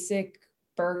basic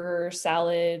burger,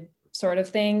 salad sort of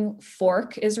thing,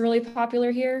 Fork is really popular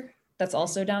here. That's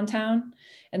also downtown.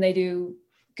 And they do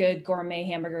good gourmet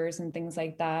hamburgers and things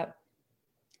like that.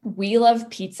 We love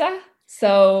pizza.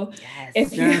 So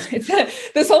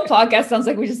if this whole podcast sounds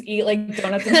like we just eat like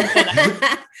donuts and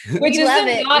pizza, which is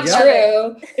not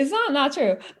true. It's not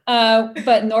true.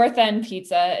 But North End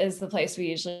Pizza is the place we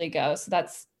usually go. So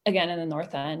that's again in the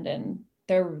North End, and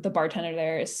the bartender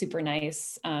there is super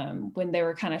nice. When they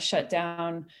were kind of shut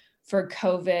down for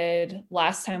COVID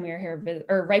last time we were here,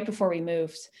 or right before we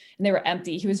moved, and they were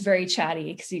empty, he was very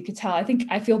chatty because you could tell.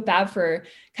 I feel bad for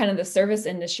kind of the service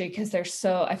industry because I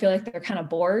feel like they're kind of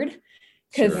bored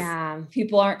because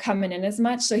people aren't coming in as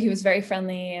much. So he was very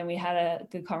friendly and we had a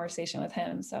good conversation with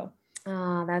him. So,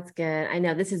 oh, that's good. I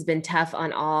know this has been tough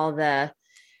on all the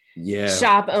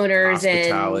shop owners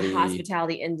and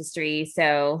hospitality industry.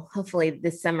 So hopefully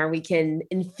this summer we can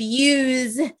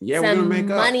infuse some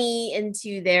money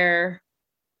into their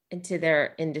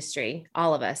industry.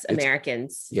 All of us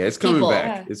Americans. It's coming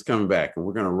back. It's coming back, and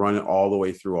we're going to run it all the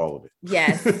way through all of it.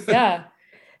 Yes. Yeah.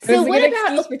 So what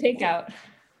about for takeout?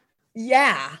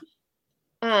 Yeah.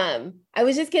 I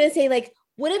was just going to say, like,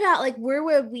 what about like, where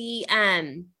would we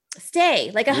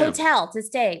stay? Like a hotel to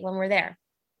stay when we're there?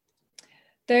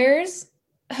 There's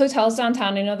hotels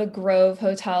downtown. I know the Grove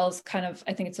Hotel is kind of,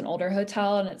 I think it's an older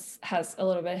hotel and it has a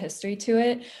little bit of history to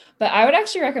it, but I would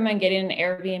actually recommend getting an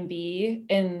Airbnb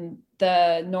in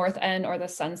the North End or the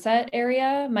Sunset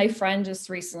area. My friend just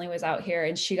recently was out here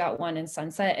and she got one in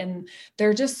Sunset, and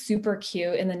they're just super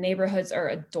cute and the neighborhoods are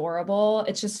adorable.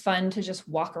 It's just fun to just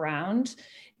walk around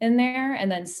in there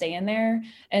and then stay in there.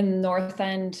 And North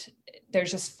End,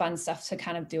 there's just fun stuff to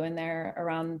kind of do in there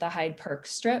around the Hyde Park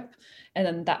strip. And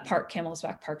then that park, Camel's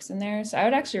Back Park's in there. So I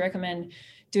would actually recommend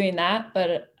doing that.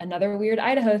 But another weird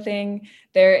Idaho thing,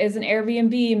 there is an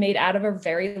Airbnb made out of a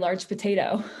very large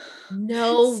potato.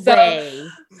 No way.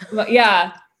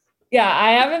 Yeah.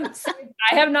 I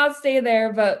have not stayed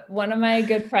there, but one of my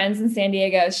good friends in San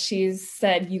Diego, she's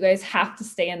said, you guys have to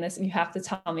stay in this and you have to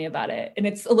tell me about it. And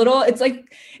it's a little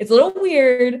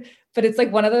weird, but it's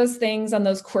like one of those things on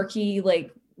those quirky,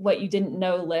 like what you didn't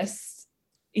know lists.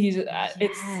 It's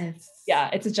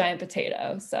a giant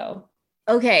potato. So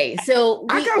okay, so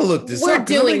I gotta look this up. We're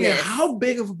doing this. How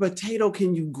big of a potato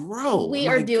can you grow? We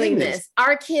are doing this.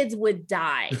 Our kids would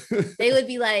die. They would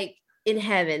be like in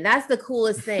heaven. That's the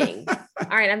coolest thing. All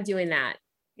right, I'm doing that.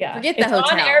 Yeah, forget the hotel.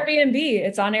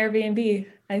 It's on Airbnb.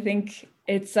 I think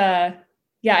it's I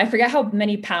forget how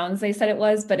many pounds they said it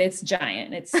was, but it's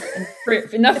giant. It's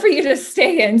enough for you to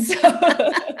stay in. So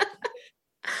that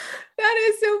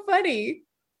is so funny.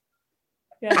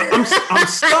 Yeah. I'm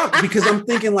stuck because I'm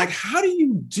thinking, like, how do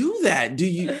you do that?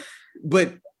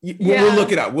 We'll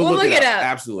look it up. We'll look it up.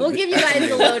 Absolutely. We'll give you guys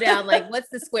the lowdown. Like, what's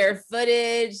the square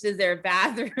footage? Is there a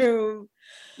bathroom?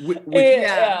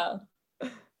 Yeah.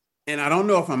 And I don't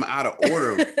know if I'm out of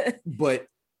order, but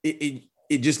it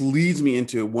just leads me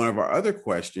into one of our other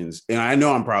questions. And I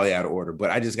know I'm probably out of order,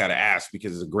 but I just got to ask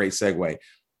because it's a great segue.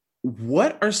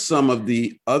 What are some of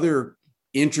the other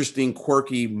interesting,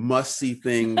 quirky, must-see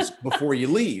things before you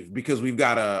leave? Because we've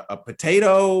got a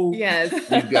potato. Yes.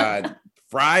 We've got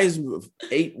fries,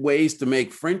 8 ways to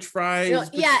make French fries. No,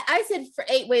 yeah, I said for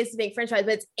 8 ways to make French fries,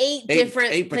 but it's 8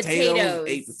 different potatoes.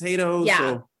 8 potatoes. Yeah.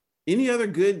 So any other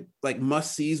good like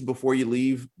must-sees before you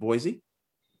leave Boise?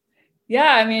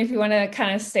 Yeah, I mean, if you want to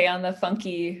kind of stay on the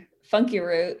funky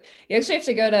route, you actually have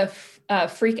to go to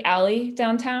Freak Alley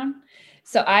downtown.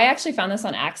 So I actually found this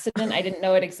on accident. I didn't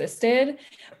know it existed,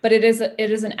 but it is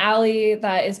an alley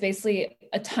that is basically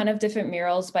a ton of different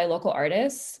murals by local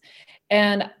artists.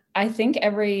 And I think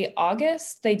every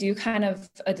August they do kind of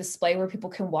a display where people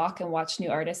can walk and watch new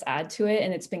artists add to it.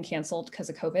 And it's been canceled because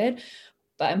of COVID,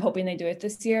 but I'm hoping they do it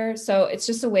this year. So it's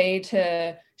just a way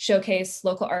to showcase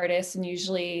local artists, and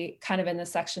usually kind of in the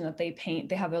section that they paint,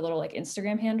 they have their little like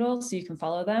Instagram handle so you can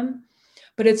follow them.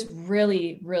 But it's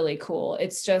really, really cool.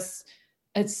 It's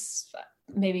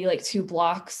maybe like 2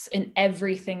 blocks, and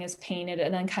everything is painted.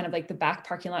 And then kind of like the back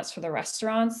parking lots for the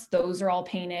restaurants, those are all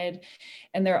painted.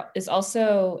 And there is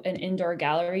also an indoor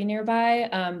gallery nearby,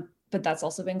 but that's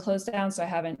also been closed down, so I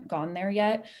haven't gone there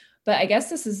yet. But I guess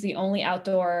this is the only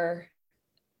outdoor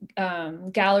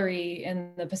gallery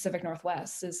in the Pacific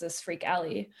Northwest, is this Freak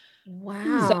Alley.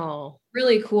 Wow. So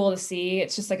really cool to see.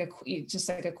 It's just like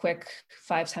a quick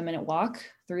 5-10 minute walk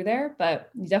through there, but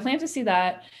you definitely have to see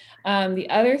that. The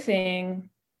other thing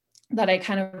that I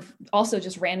kind of also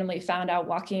just randomly found out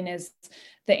walking is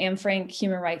the Anne Frank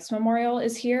Human Rights Memorial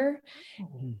is here.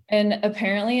 And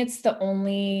apparently it's the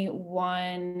only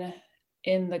one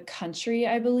in the country,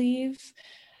 I believe.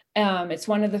 It's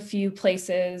one of the few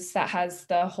places that has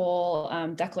the whole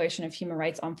Declaration of Human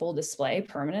Rights on full display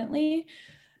permanently.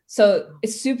 So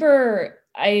it's super,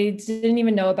 I didn't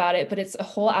even know about it, but it's a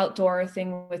whole outdoor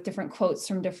thing with different quotes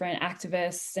from different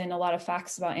activists and a lot of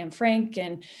facts about Anne Frank.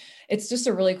 And it's just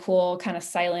a really cool kind of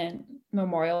silent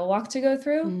memorial walk to go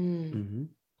through. Mm-hmm.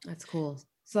 That's cool.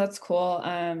 So that's cool.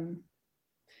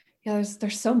 Yeah,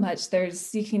 there's so much.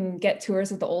 You can get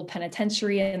tours of the old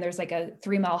penitentiary, and there's like a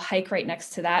 3-mile hike right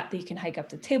next to that you can hike up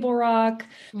to Table Rock.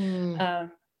 The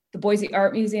Boise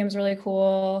Art Museum is really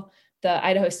cool. The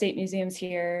Idaho State Museum's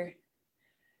here.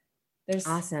 There's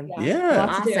awesome. Yeah.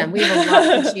 Awesome. We have a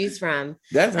lot to choose from.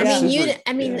 That's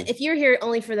if you're here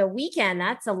only for the weekend,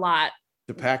 that's a lot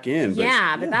to pack in.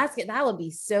 But that would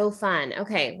be so fun.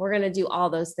 Okay, we're gonna do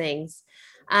all those things.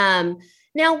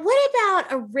 Now, what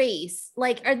about a race?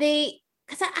 Like, are they?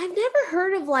 Because I've never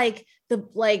heard of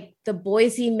the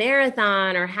Boise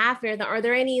Marathon or half marathon. Are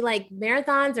there any like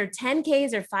marathons or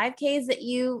 10Ks or 5Ks that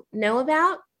you know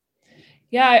about?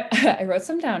 Yeah, I wrote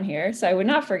some down here, so I would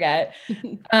not forget.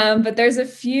 But there's a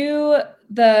few.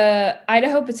 The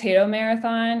Idaho Potato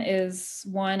Marathon is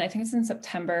one. I think it's in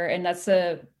September, and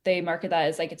they market that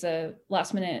as like it's a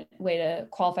last minute way to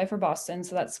qualify for Boston,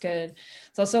 so that's good.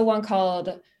 There's also one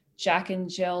called Jack and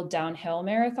Jill Downhill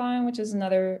Marathon, which is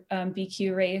another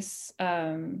BQ race.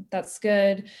 That's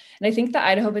good. And I think the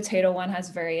Idaho Potato one has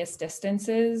various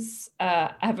distances.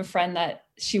 I have a friend that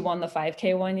she won the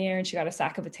 5K one year, and she got a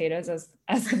sack of potatoes as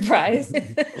the prize.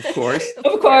 Of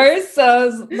course.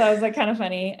 So that was like kind of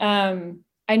funny.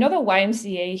 I know the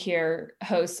YMCA here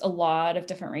hosts a lot of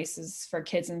different races for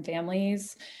kids and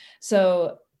families.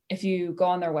 So if you go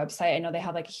on their website, I know they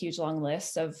have like a huge long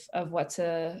list of what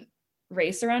to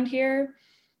race around here.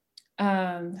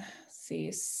 Let's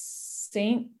see,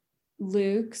 St.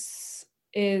 Luke's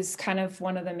is kind of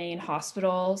one of the main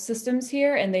hospital systems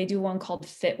here, and they do one called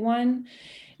Fit One, and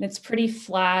it's pretty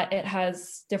flat. It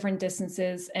has different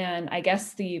distances, and I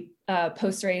guess the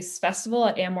post-race festival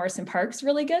at Ann Morrison Park is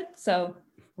really good. So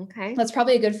okay, that's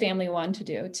probably a good family one to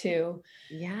do too.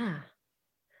 Yeah.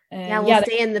 And we'll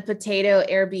stay in the potato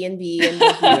Airbnb and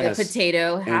the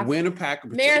potato and win a pack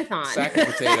of marathon sack of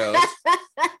potatoes.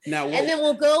 Now, and then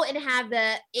we'll go and have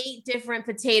the 8 different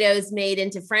potatoes made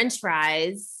into French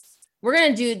fries. We're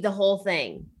gonna do the whole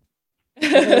thing.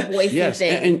 The whole yes,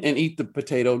 thing. And eat the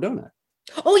potato donut.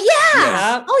 Oh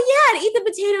yeah! Oh yeah! Eat the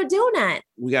potato donut.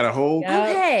 We got a whole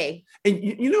okay. And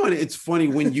you know, it's funny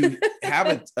when you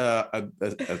have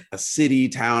a city,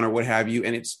 town, or what have you,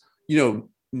 and it's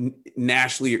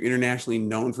nationally or internationally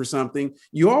known for something,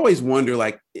 you always wonder,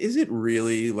 like, is it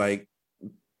really like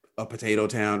a potato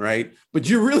town, right? But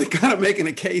you're really kind of making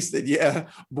a case that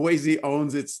Boise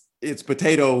owns its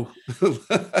potato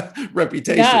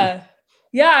reputation.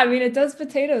 Yeah, I mean, it does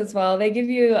potatoes well. They give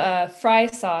you fry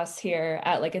sauce here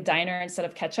at like a diner instead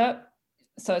of ketchup.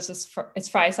 So it's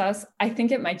fry sauce. I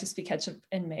think it might just be ketchup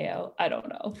and mayo. I don't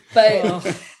know, but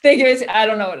I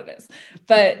don't know what it is.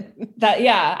 But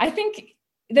I think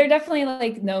they're definitely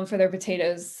like known for their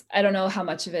potatoes. I don't know how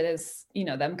much of it is,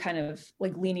 them kind of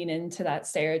like leaning into that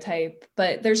stereotype,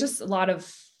 but there's just a lot of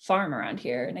farm around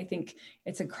here. And I think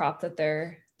it's a crop that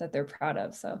they're proud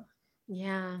of. So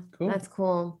yeah, cool. That's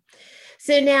cool.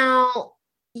 So now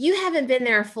you haven't been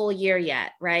there a full year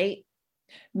yet, right?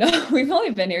 No, we've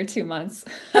only been here 2 months.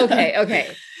 Okay.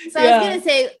 So I was going to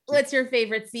say, what's your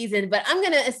favorite season? But I'm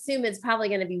going to assume it's probably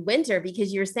going to be winter,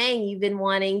 because you're saying you've been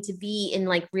wanting to be in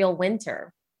like real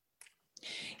winter.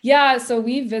 Yeah, so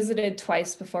we visited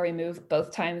twice before we moved,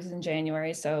 both times in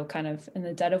January, so kind of in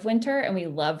the dead of winter, and we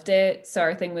loved it. So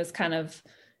our thing was kind of,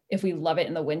 if we love it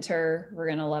in the winter, we're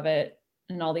going to love it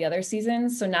in all the other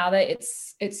seasons. So now that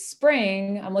it's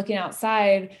spring, I'm looking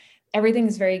outside,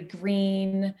 everything's very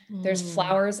green. There's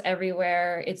flowers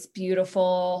everywhere. It's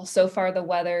beautiful. So far the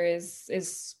weather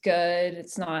is good.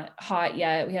 It's not hot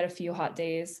yet. We had a few hot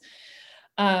days.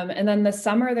 And then the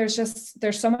summer,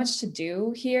 there's so much to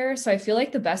do here. So I feel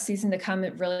like the best season to come,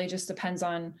 it really just depends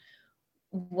on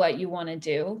what you want to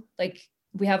do. Like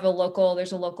there's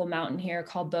a local mountain here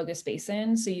called Bogus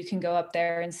Basin. So you can go up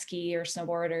there and ski or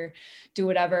snowboard or do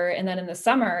whatever. And then in the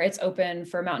summer, it's open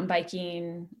for mountain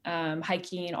biking,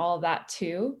 hiking, all of that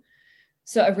too.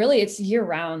 So it's year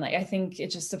round. Like, I think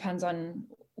it just depends on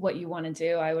what you want to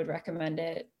do. I would recommend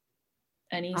it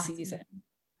any season.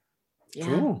 Yeah.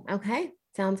 Cool. Okay.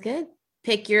 Sounds good.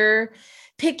 Pick your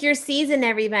season,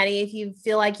 everybody. If you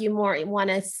feel like you more want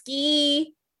to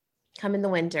ski, come in the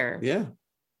winter. Yeah.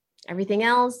 Everything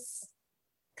else,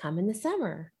 come in the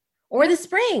summer or the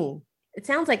spring. It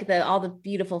sounds like all the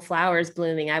beautiful flowers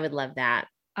blooming. I would love that.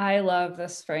 I love the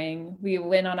spring. We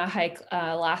went on a hike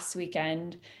last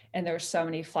weekend and there were so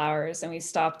many flowers, and we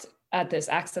stopped at this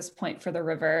access point for the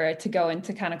river to go in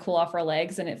to kind of cool off our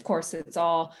legs. And of course it's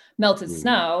all melted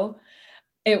snow.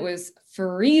 It was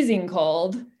freezing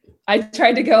cold. I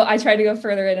tried to go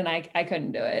further in and I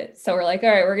couldn't do it. So we're like, all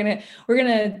right, we're going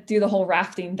to do the whole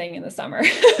rafting thing in the summer.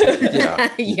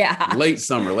 Yeah. Yeah. Late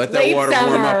summer. Let that water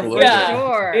warm up a little bit.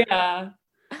 Sure. Yeah.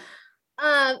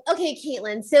 Okay,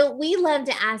 Caitlin. So we love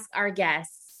to ask our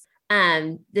guests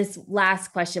this last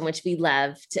question, which we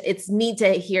love. It's neat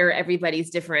to hear everybody's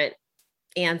different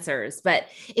answers. But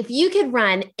if you could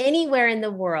run anywhere in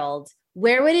the world,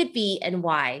 where would it be and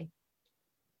why?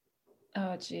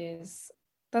 Oh, geez.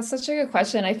 That's such a good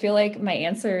question. I feel like my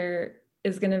answer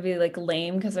is going to be like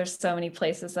lame because there's so many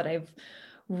places that I've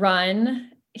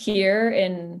run here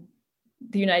in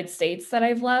the United States that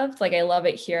I've loved. Like, I love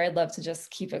it here. I'd love to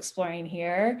just keep exploring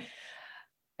here.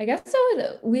 I guess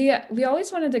we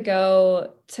always wanted to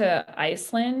go to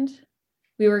Iceland.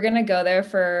 We were going to go there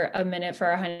for a minute for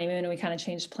our honeymoon and we kind of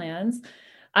changed plans.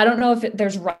 I don't know if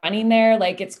there's running there,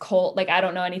 like it's cold. Like, I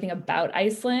don't know anything about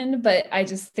Iceland, but I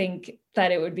just think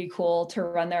that it would be cool to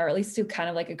run there, or at least do kind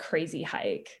of like a crazy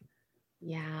hike.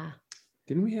 Yeah.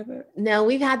 Didn't we have that? No,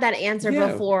 we've had that answer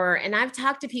before. And I've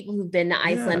talked to people who've been to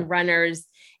Iceland, runners,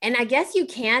 and I guess you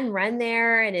can run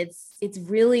there. And it's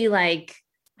really like,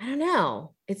 I don't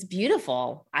know. It's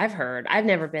beautiful. I've heard. I've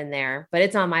never been there, but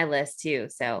it's on my list too.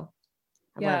 So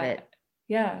I love it.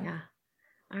 Yeah.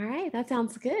 All right. That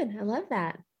sounds good. I love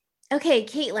that. Okay,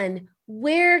 Caitlin,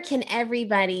 where can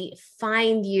everybody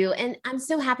find you? And I'm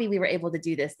so happy we were able to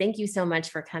do this. Thank you so much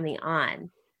for coming on.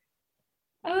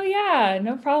 Oh yeah,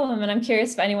 no problem. And I'm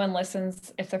curious if anyone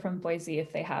listens, if they're from Boise,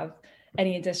 if they have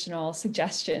any additional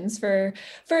suggestions for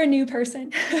a new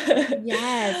person.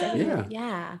 Yes.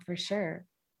 Yeah, for sure.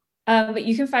 But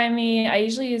you can find me. I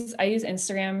use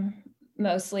Instagram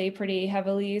mostly pretty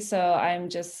heavily. So I'm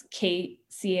just Kate,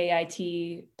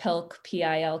 Cait, Pilk,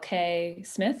 Pilk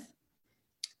Smith,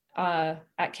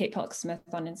 at Kate Pilk Smith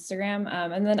on Instagram.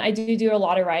 And then I do a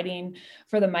lot of writing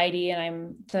for the Mighty, and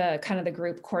I'm the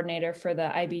group coordinator for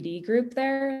the IBD group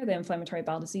there, the inflammatory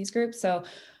bowel disease group. So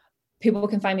people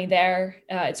can find me there.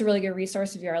 It's a really good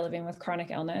resource if you are living with chronic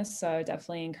illness. So I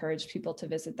definitely encourage people to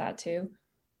visit that too.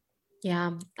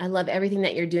 Yeah. I love everything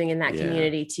that you're doing in that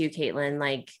community too, Caitlin,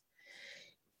 like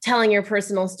telling your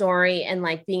personal story and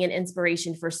like being an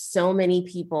inspiration for so many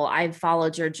people. I've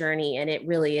followed your journey and it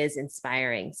really is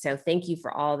inspiring. So thank you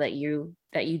for all that you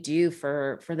do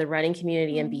for the running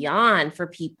community and beyond, for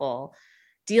people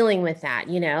dealing with that,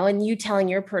 and you telling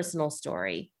your personal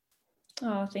story.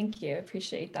 Oh, thank you.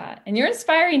 Appreciate that. And you're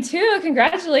inspiring too.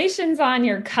 Congratulations on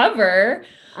your cover.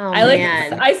 Oh,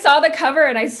 man. I saw the cover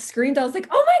and I screamed. I was like,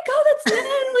 oh my God, that's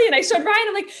Natalie. And I showed Ryan.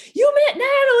 I'm like, you met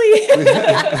Natalie.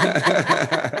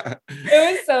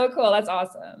 It was so cool. That's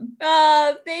awesome.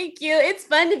 Oh, thank you. It's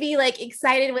fun to be like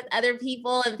excited with other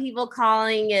people and people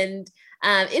calling. And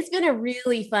it's been a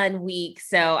really fun week.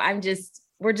 So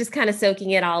we're just kind of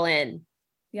soaking it all in.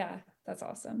 Yeah, that's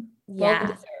awesome. Yeah. Well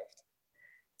deserved.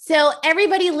 So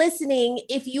everybody listening,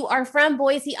 if you are from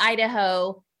Boise,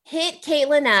 Idaho, hit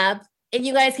Caitlin up and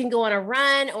you guys can go on a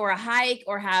run or a hike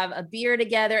or have a beer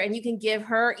together, and you can give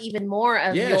her even more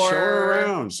of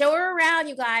show her around,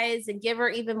 you guys, and give her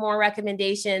even more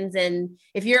recommendations. And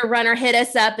if you're a runner, hit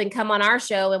us up and come on our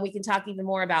show and we can talk even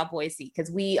more about Boise, because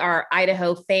we are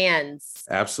Idaho fans.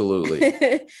 Absolutely.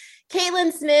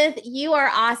 Caitlin Smith, you are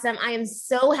awesome. I am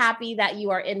so happy that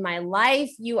you are in my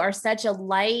life. You are such a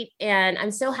light, and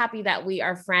I'm so happy that we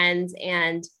are friends.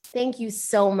 And thank you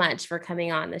so much for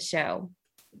coming on the show.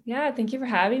 Yeah, thank you for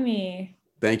having me.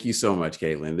 Thank you so much,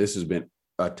 Caitlin. This has been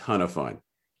a ton of fun.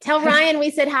 Tell Ryan we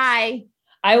said hi.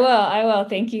 I will.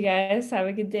 Thank you, guys. Have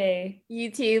a good day. You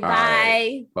too. All Bye.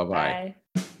 Right. Bye-bye.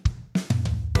 Bye.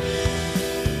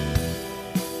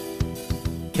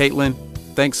 Caitlin,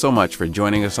 thanks so much for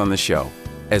joining us on the show.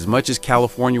 As much as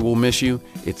California will miss you,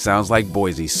 it sounds like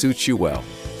Boise suits you well.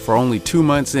 For only 2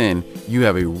 months in, You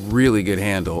have a really good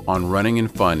handle on running and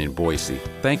fun in Boise.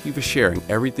 Thank you for sharing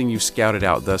everything you've scouted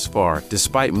out thus far,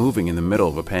 despite moving in the middle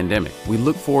of a pandemic. We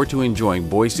look forward to enjoying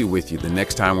Boise with you the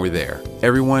next time we're there.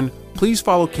 Everyone, please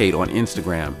follow Kate on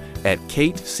Instagram at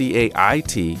Kate,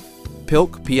 C-A-I-T,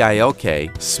 Pilk,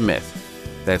 P-I-L-K,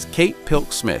 Smith. That's Kate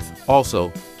Pilk Smith.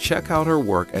 Also, check out her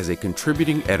work as a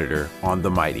contributing editor on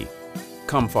The Mighty.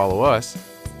 Come follow us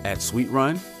at Sweet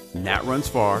Run, Nat Runs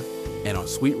Far, and on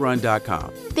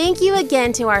sweetrun.com. Thank you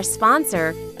again to our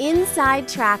sponsor, Inside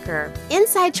Tracker.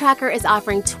 Inside Tracker is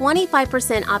offering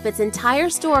 25% off its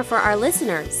entire store for our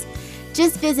listeners.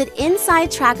 Just visit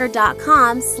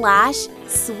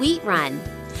insidetracker.com/sweetrun.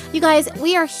 You guys,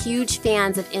 we are huge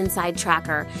fans of Inside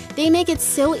Tracker. They make it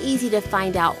so easy to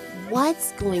find out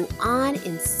what's going on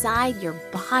inside your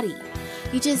body.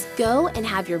 You just go and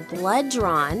have your blood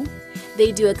drawn.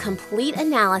 They do a complete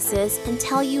analysis and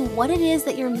tell you what it is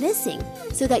that you're missing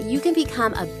so that you can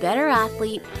become a better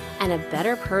athlete and a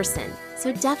better person.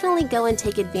 So definitely go and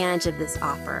take advantage of this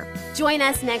offer. Join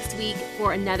us next week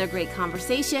for another great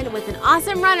conversation with an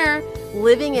awesome runner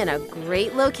living in a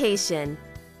great location.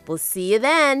 We'll see you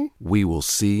then. We will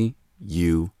see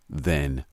you then.